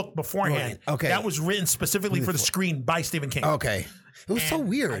a book beforehand. Right. Okay. That was written specifically for the screen by Stephen King. Okay. It was so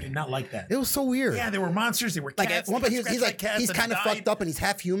weird. I did not like that. It was so weird. Yeah, there were monsters. There were cats. Like at one point, he's kind of fucked up and he's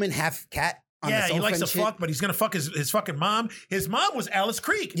half human, half cat. Yeah, he likes to fuck, but he's gonna fuck his fucking mom. His mom was Alice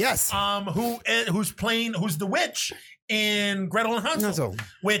Creek. Yes. Who's the witch in Gretel and Hansel,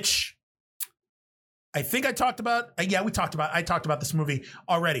 which I think I talked about. I talked about this movie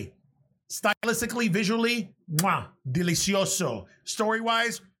already. Stylistically, visually, delicioso.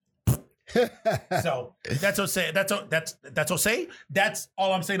 Story-wise, so that's Jose. That's Jose. That's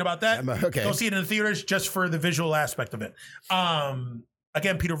all I'm saying about that. Okay. Go see it in the theaters just for the visual aspect of it.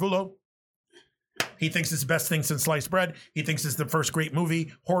 Again, Peter Vullo. He thinks it's the best thing since sliced bread. He thinks it's the first great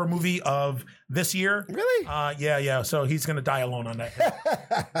horror movie of this year. Really? Yeah. So he's going to die alone on that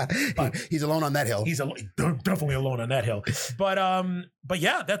hill. He's alone on that hill. He's definitely alone on that hill. But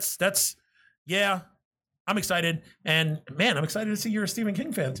yeah, that's I'm excited. And man, I'm excited to see you're a Stephen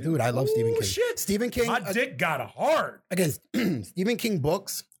King fan too. Dude, I love Stephen King. Shit. Stephen King. My dick got hard. Again, Stephen King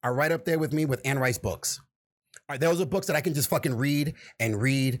books are right up there with me with Anne Rice books. Those are books that I can just fucking read and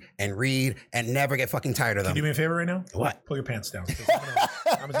never get fucking tired of them. Can you do me a favor right now? What? Pull your pants down.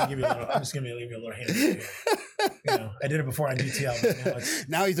 I'm just gonna give you a little hand. I did it before on DTL.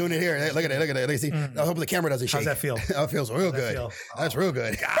 Now he's doing it here. Look at it. Look at see. I hope the camera doesn't shake. How's that feel? Oh, it feels real good. That's real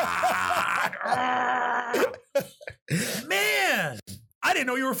good. Man, I didn't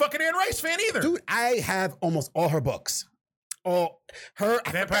know you were a fucking Anne Rice fan either. Dude, I have almost all her books.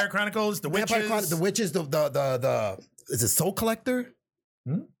 Vampire Chronicles, The Witches. The Witches, the is it Soul Collector?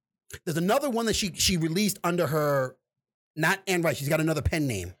 There's another one that she released under her, not Anne Rice. She's got another pen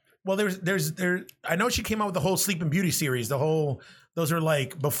name. Well, there's I know she came out with the whole Sleeping Beauty series. Those are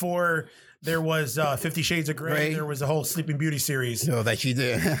like before there was 50 Shades of Grey. There was a whole Sleeping Beauty series. No, that she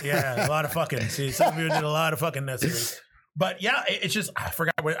did. Yeah, a lot of fucking. See, Sleeping Beauty did a lot of fucking that series. But yeah, it's just I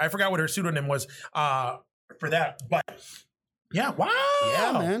forgot what her pseudonym was for that. But yeah, wow.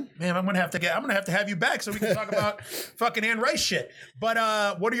 Yeah, man. I'm gonna have to have you back so we can talk about fucking Anne Rice shit.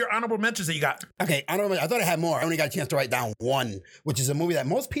 But what are your honorable mentions that you got? Okay, I thought I had more. I only got a chance to write down one, which is a movie that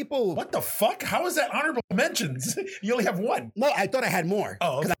most people. What the fuck? How is that honorable mentions? You only have one. No, I thought I had more.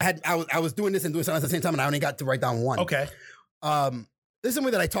 Oh, because I was doing this and doing something at the same time, and I only got to write down one. Okay. This is a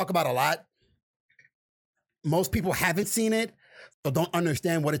movie that I talk about a lot. Most people haven't seen it, so don't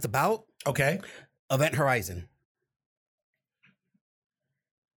understand what it's about. Okay. Event Horizon.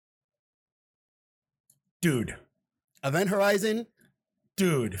 Dude. Event Horizon.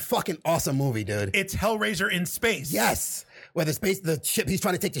 Dude. Fucking awesome movie, dude. It's Hellraiser in space. Yes. Where the ship, he's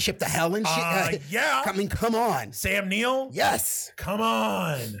trying to take the ship to hell and shit. Yeah. I mean, come on. Sam Neill? Yes. Come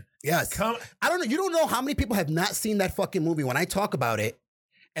on. Yes. I don't know. You don't know how many people have not seen that fucking movie when I talk about it.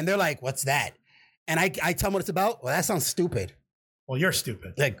 And they're like, what's that? And I tell them what it's about. Well, that sounds stupid. Well, you're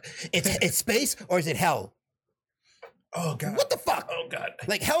stupid. Like, it's space or is it hell? Oh, God. What the fuck? Oh, God.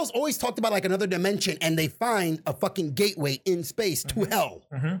 Like, hell's always talked about like another dimension, and they find a fucking gateway in space to hell.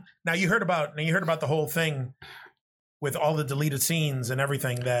 Mm-hmm. Now, you heard about the whole thing with all the deleted scenes and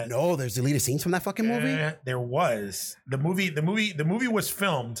everything that... No, there's deleted scenes from that fucking movie? There was. The movie was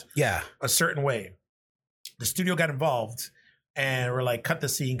filmed a certain way. The studio got involved, and we're like, cut the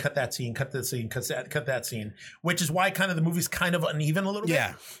scene, cut that scene, cut this scene, cut that scene, which is why kind of the movie's kind of uneven a little bit.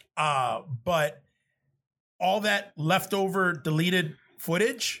 Yeah. But... all that leftover deleted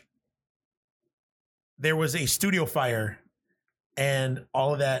footage, there was a studio fire and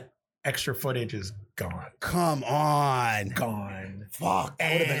all of that extra footage is gone. Come on. Gone. Fuck.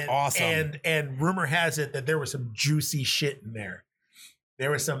 That would have been awesome. And rumor has it that there was some juicy shit in there. There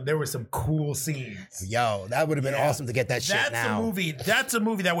was some cool scenes. Yo, that would have been awesome to get that shit now. That's a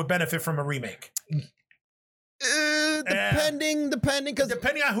movie that would benefit from a remake. Depending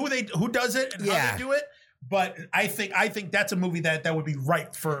on who does it and how they do it. But I think that's a movie that would be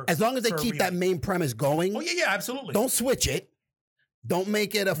ripe for, as long as they keep that main premise going. Oh yeah, absolutely. Don't switch it. Don't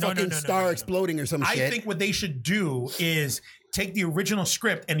make it a fucking star exploding or some shit. I think what they should do is take the original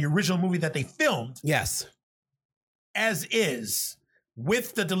script and the original movie that they filmed. Yes. As is,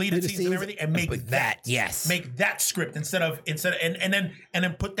 with the deleted scenes and everything, and make that. Yes. Make that script instead of and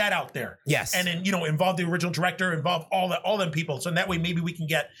then put that out there. Yes. And then, involve the original director, involve all them people. So that way maybe we can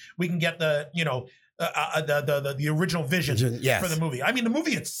get the, the original vision for the movie. I mean, the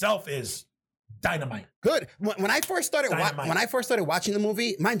movie itself is dynamite. Good. When I first started watching the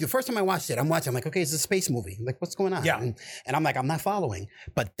movie, mind you, first time I watched it, I'm like, okay, it's a space movie. I'm like, what's going on? Yeah. And I'm like, I'm not following.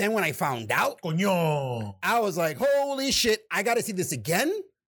 But then when I found out, Coño. I was like, holy shit, I got to see this again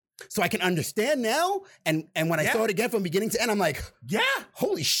so I can understand now. And when I saw it again from beginning to end, I'm like, yeah,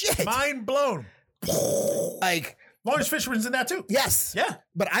 holy shit. Mind blown. Like, Lawrence Fishburne's in that too. Yes. Yeah.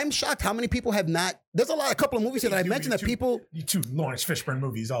 But I'm shocked how many people have not. There's a couple of movies here that I mentioned that people. You two Lawrence Fishburne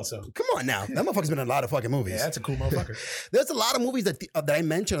movies also. Come on now. That motherfucker's been in a lot of fucking movies. Yeah, that's a cool motherfucker. There's a lot of movies that I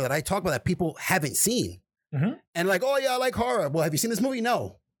mentioned or that I talk about that people haven't seen. Mm-hmm. And like, oh yeah, I like horror. Well, have you seen this movie?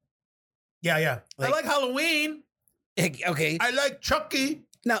 No. Yeah. I like Halloween. Okay. I like Chucky.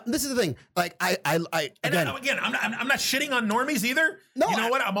 Now, this is the thing. Like, again, I'm not shitting on normies either. No, you know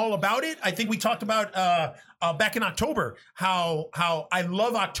what? I'm all about it. I think we talked about back in October how I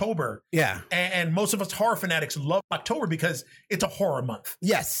love October. Yeah, and most of us horror fanatics love October because it's a horror month.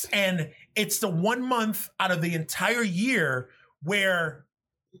 Yes, and it's the one month out of the entire year where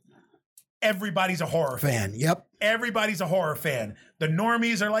everybody's a horror fan. Yep. Everybody's a horror fan. The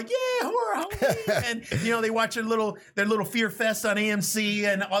normies are like, yeah, horror, Halloween. And, they watch their little Fear Fest on AMC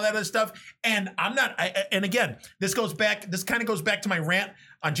and all that other stuff. And I'm not, and again, this kind of goes back to my rant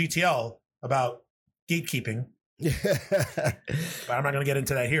on GTL about gatekeeping. But I'm not going to get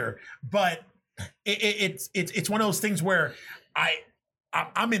into that here. But it's one of those things where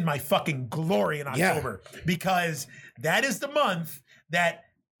I'm in my fucking glory in October because that is the month that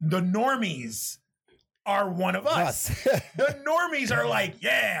the normies are one of us. The normies are like,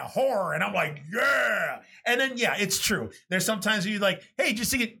 yeah, horror. And I'm like, yeah. And then, it's true. There's sometimes you're like, hey, did you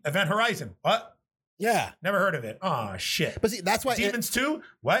see Event Horizon? What? Yeah. Never heard of it. Oh, shit. But see, that's why. Demons 2?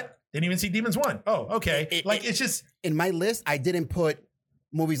 What? Didn't even see Demons 1. Oh, okay. It's just. In my list, I didn't put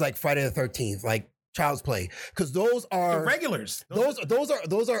movies like Friday the 13th, like Child's Play, because those are the regulars. Those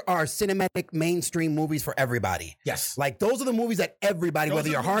are our cinematic mainstream movies for everybody. Yes, like those are the movies that everybody, whether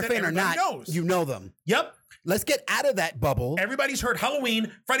you're a horror fan or not, you know them. Yep. Let's get out of that bubble. Everybody's heard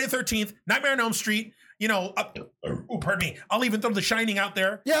Halloween, Friday the 13th, Nightmare on Elm Street. Pardon me. I'll even throw The Shining out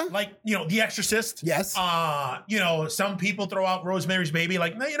there. Yeah. Like, The Exorcist. Yes. Some people throw out Rosemary's Baby.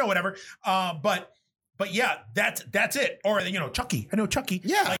 Like, whatever. But yeah, that's it. Or Chucky. I know Chucky.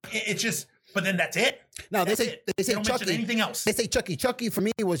 Yeah. Like it's just. But then that's it. No, they say don't Chucky. Mention anything else? They say Chucky. Chucky for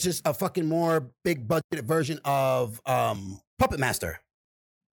me was just a fucking more big budget version of Puppet Master.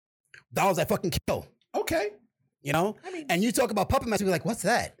 Dolls that fucking kill. Okay. And you talk about Puppet Master, you're like, what's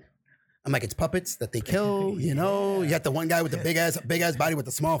that? I'm like, it's puppets that they kill. You got the one guy with the big ass body with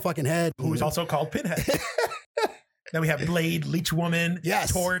the small fucking head, who's also called Pinhead. Then we have Blade, Leech Woman,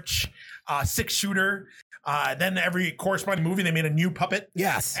 Torch, Six Shooter. Then every corresponding movie, they made a new puppet.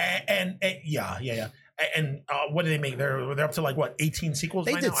 Yes. And yeah. And what did they make? They're up to like what 18 sequels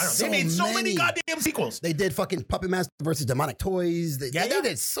they by did now? They made so many goddamn sequels. They did fucking Puppet Master versus Demonic Toys. They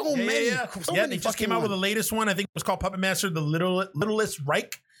did so many. They just came out with the latest one. I think it was called Puppet Master: The Littlest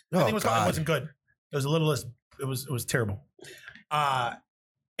Reich. I think it was called. It wasn't good. It was the littlest. It was terrible.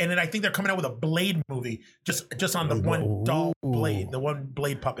 And then I think they're coming out with a Blade movie just on the one doll Blade, the one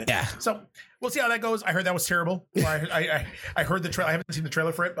Blade puppet. Yeah. So we'll see how that goes. I heard that was terrible. I heard the trailer. I haven't seen the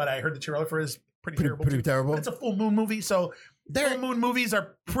trailer for it, but I heard the trailer for it is pretty terrible. Pretty terrible. It's a full moon movie, so full moon movies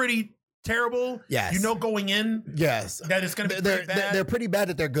are pretty terrible. Yes. Going in. Yes. That it's going to be pretty bad. They're pretty bad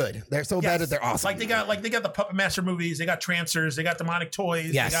that they're good. They're so bad that they're awesome. Like they got the Puppet Master movies. They got Trancers. They got Demonic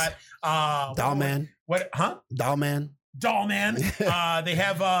Toys. Yes. They got Doll Man. What? Huh? Doll Man. They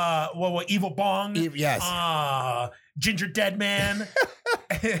have Evil Bong. Yes. Ginger Dead Man.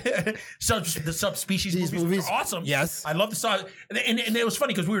 The subspecies movies are awesome. Yes. I love the song. And it was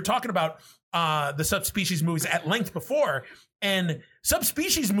funny because we were talking about the Subspecies movies at length before, and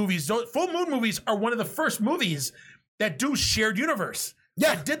Subspecies movies, Full Moon movies, are one of the first movies that do shared universe.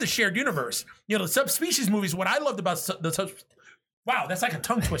 Yeah, that did the shared universe. You know, the Subspecies movies. What I loved about wow, that's like a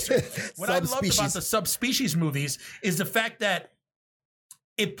tongue twister. What I loved about the Subspecies movies is the fact that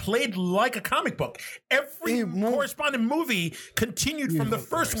it played like a comic book. Every corresponding movie continued from the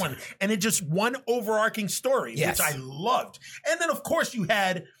first one, and it just one overarching story, which I loved. And then, of course, you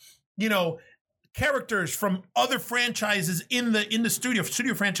had, you know, characters from other franchises in the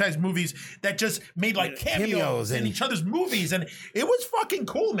studio franchise movies that just made like cameos in each other's movies, and it was fucking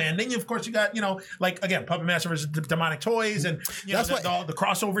cool, man. Then of course you got, you know, like again, Puppet Master versus Demonic Toys, and you know, the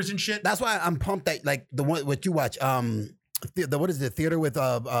crossovers and shit. That's why I'm pumped that like the one what you watch, what is the theater with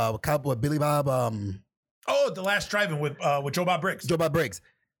Cowboy Billy Bob? The Last Drive-In with Joe Bob Briggs. Joe Bob Briggs.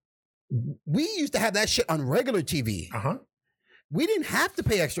 We used to have that shit on regular TV. We didn't have to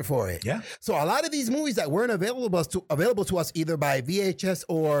pay extra for it. Yeah. So a lot of these movies that weren't available to us either by VHS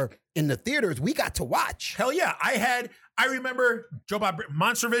or in the theaters, we got to watch. Hell yeah. I remember Joe Bob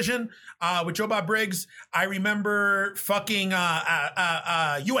Monster Vision with Joe Bob Briggs. I remember fucking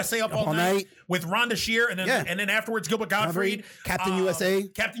USA Up All Night with Rhonda Shear, and then afterwards Gilbert Gottfried. Captain USA.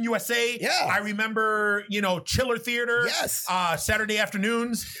 Captain USA. Yeah. I remember, you know, Chiller Theater. Yes. Saturday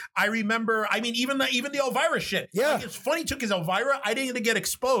afternoons. I remember, I mean, even the Elvira shit. Yeah. Like, it's funny too, because Elvira, I didn't get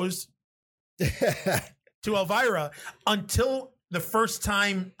exposed to Elvira until the first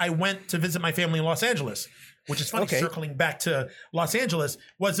time I went to visit my family in Los Angeles, which is funny, circling back to Los Angeles,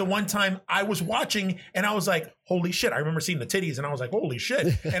 was the one time I was watching and I was like, holy shit. I remember seeing the titties and I was like, holy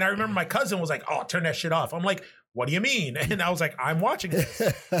shit. And I remember my cousin was like, oh, turn that shit off. I'm like, what do you mean? And I was like, I'm watching this.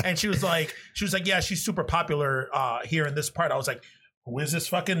 And she was like, yeah, she's super popular here in this part. I was like, who is this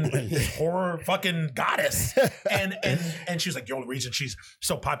fucking horror fucking goddess? And she was like, the only reason she's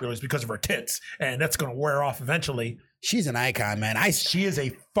so popular is because of her tits, and that's gonna wear off eventually. She's an icon, man. She is a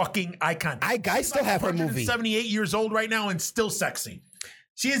fucking icon. I still have her movie. 78 years old right now and still sexy.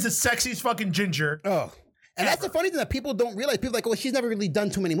 She is the sexiest fucking ginger. Oh. And that's the funny thing that people don't realize. People are like, oh, she's never really done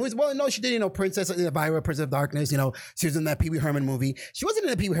too many movies. Well, no, she did, you know, Princess Elvira, Princess of Darkness, you know, she was in that Pee Wee Herman movie. She wasn't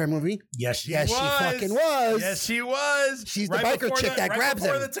in the Pee Wee Herman movie. Yes, she fucking was. Yes, she was. She's the biker chick that grabs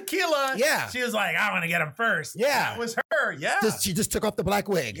him. Before the tequila. Yeah. She was like, I want to get him first. Yeah. That was her. Yeah. She just took off the black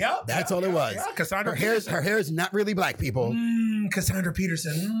wig. Yep. That's all it was. Yeah. Cassandra her hair is not really black, people. Cassandra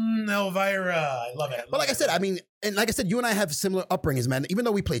Peterson. Elvira. I love it. But like I said, I mean, and like I said, you and I have similar upbringings, man. Even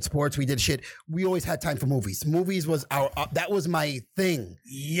though we played sports, we did shit, we always had time for movies. Movies was that was my thing.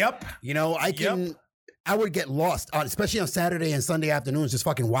 Yep. You know, I would get lost, especially on Saturday and Sunday afternoons, just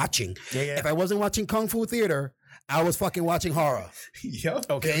fucking watching. Yeah. If I wasn't watching Kung Fu Theater, I was fucking watching horror. Yep.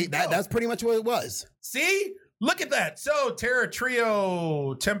 Okay, that's pretty much what it was. See? Look at that. So,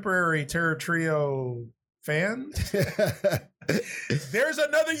 temporary Terror Trio fans. There's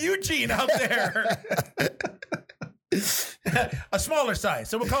another Eugene out there. A smaller size.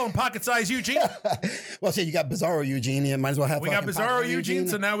 So we'll call him pocket size Eugene. Well, see, you got Bizarro Eugene. You might as well have. We got Bizarro Eugene,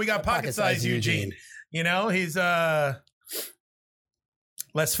 so now we got pocket size Eugene. You know, he's less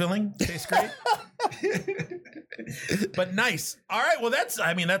filling. Tastes great. But nice. All right. Well, that's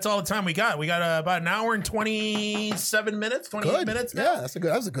all the time we got. We got about an hour and 27 minutes, 28 minutes now. Yeah, that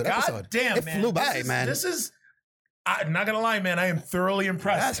was a good episode. Damn, it flew by, man. This is, I'm not gonna lie, man. I am thoroughly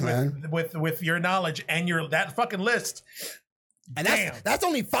impressed with your knowledge and that fucking list. And that's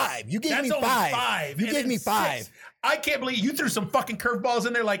only 5. You gave me 5. You gave me 5. 6. I can't believe you threw some fucking curveballs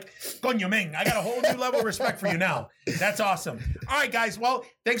in there like Coño Ming. I got a whole new level of respect for you now. That's awesome. All right, guys. Well,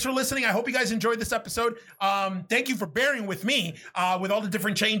 thanks for listening. I hope you guys enjoyed this episode. Thank you for bearing with me with all the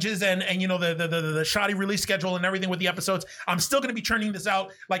different changes and you know the shoddy release schedule and everything with the episodes. I'm still going to be churning this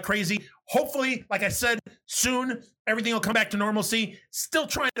out like crazy. Hopefully, like I said, soon everything will come back to normalcy. Still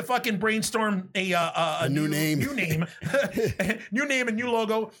trying to fucking brainstorm a new name, new name and new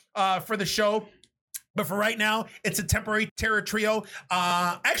logo for the show. But for right now, it's a temporary Terror Trio.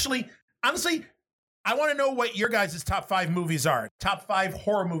 Actually, honestly, I want to know what your guys' top 5 movies are. Top 5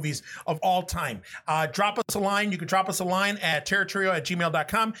 horror movies of all time. Drop us a line. You can drop us a line at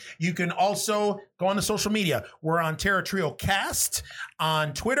terrortrio@gmail.com. You can also go on the social media. We're on Terror Trio Cast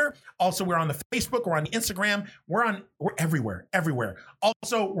on Twitter. Also, we're on the Facebook. We're on the Instagram. We're everywhere.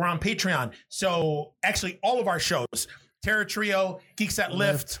 Also, we're on Patreon. So actually, all of our shows, Terror Trio, Geeks That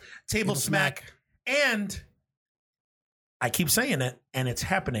Lift, Table Smack. And I keep saying it, and it's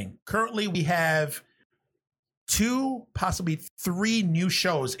happening. Currently, we have 2, possibly 3 new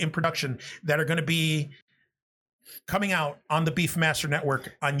shows in production that are going to be coming out on the Beefmaster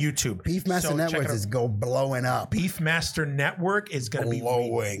Network on YouTube. Beefmaster Network is blowing up. Beefmaster Network is going to be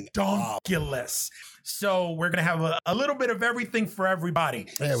ridiculous. So we're going to have a little bit of everything for everybody.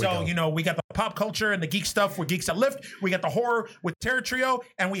 So, you know, we got the pop culture and the geek stuff with Geeks That Lift. We got the horror with Terror Trio.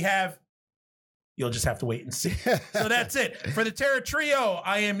 And we have, you'll just have to wait and see. So that's it. For the Terror Trio,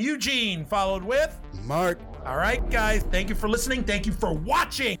 I am Eugene, followed with Mark. All right, guys. Thank you for listening. Thank you for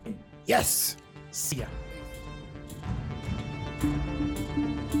watching. Yes. See ya.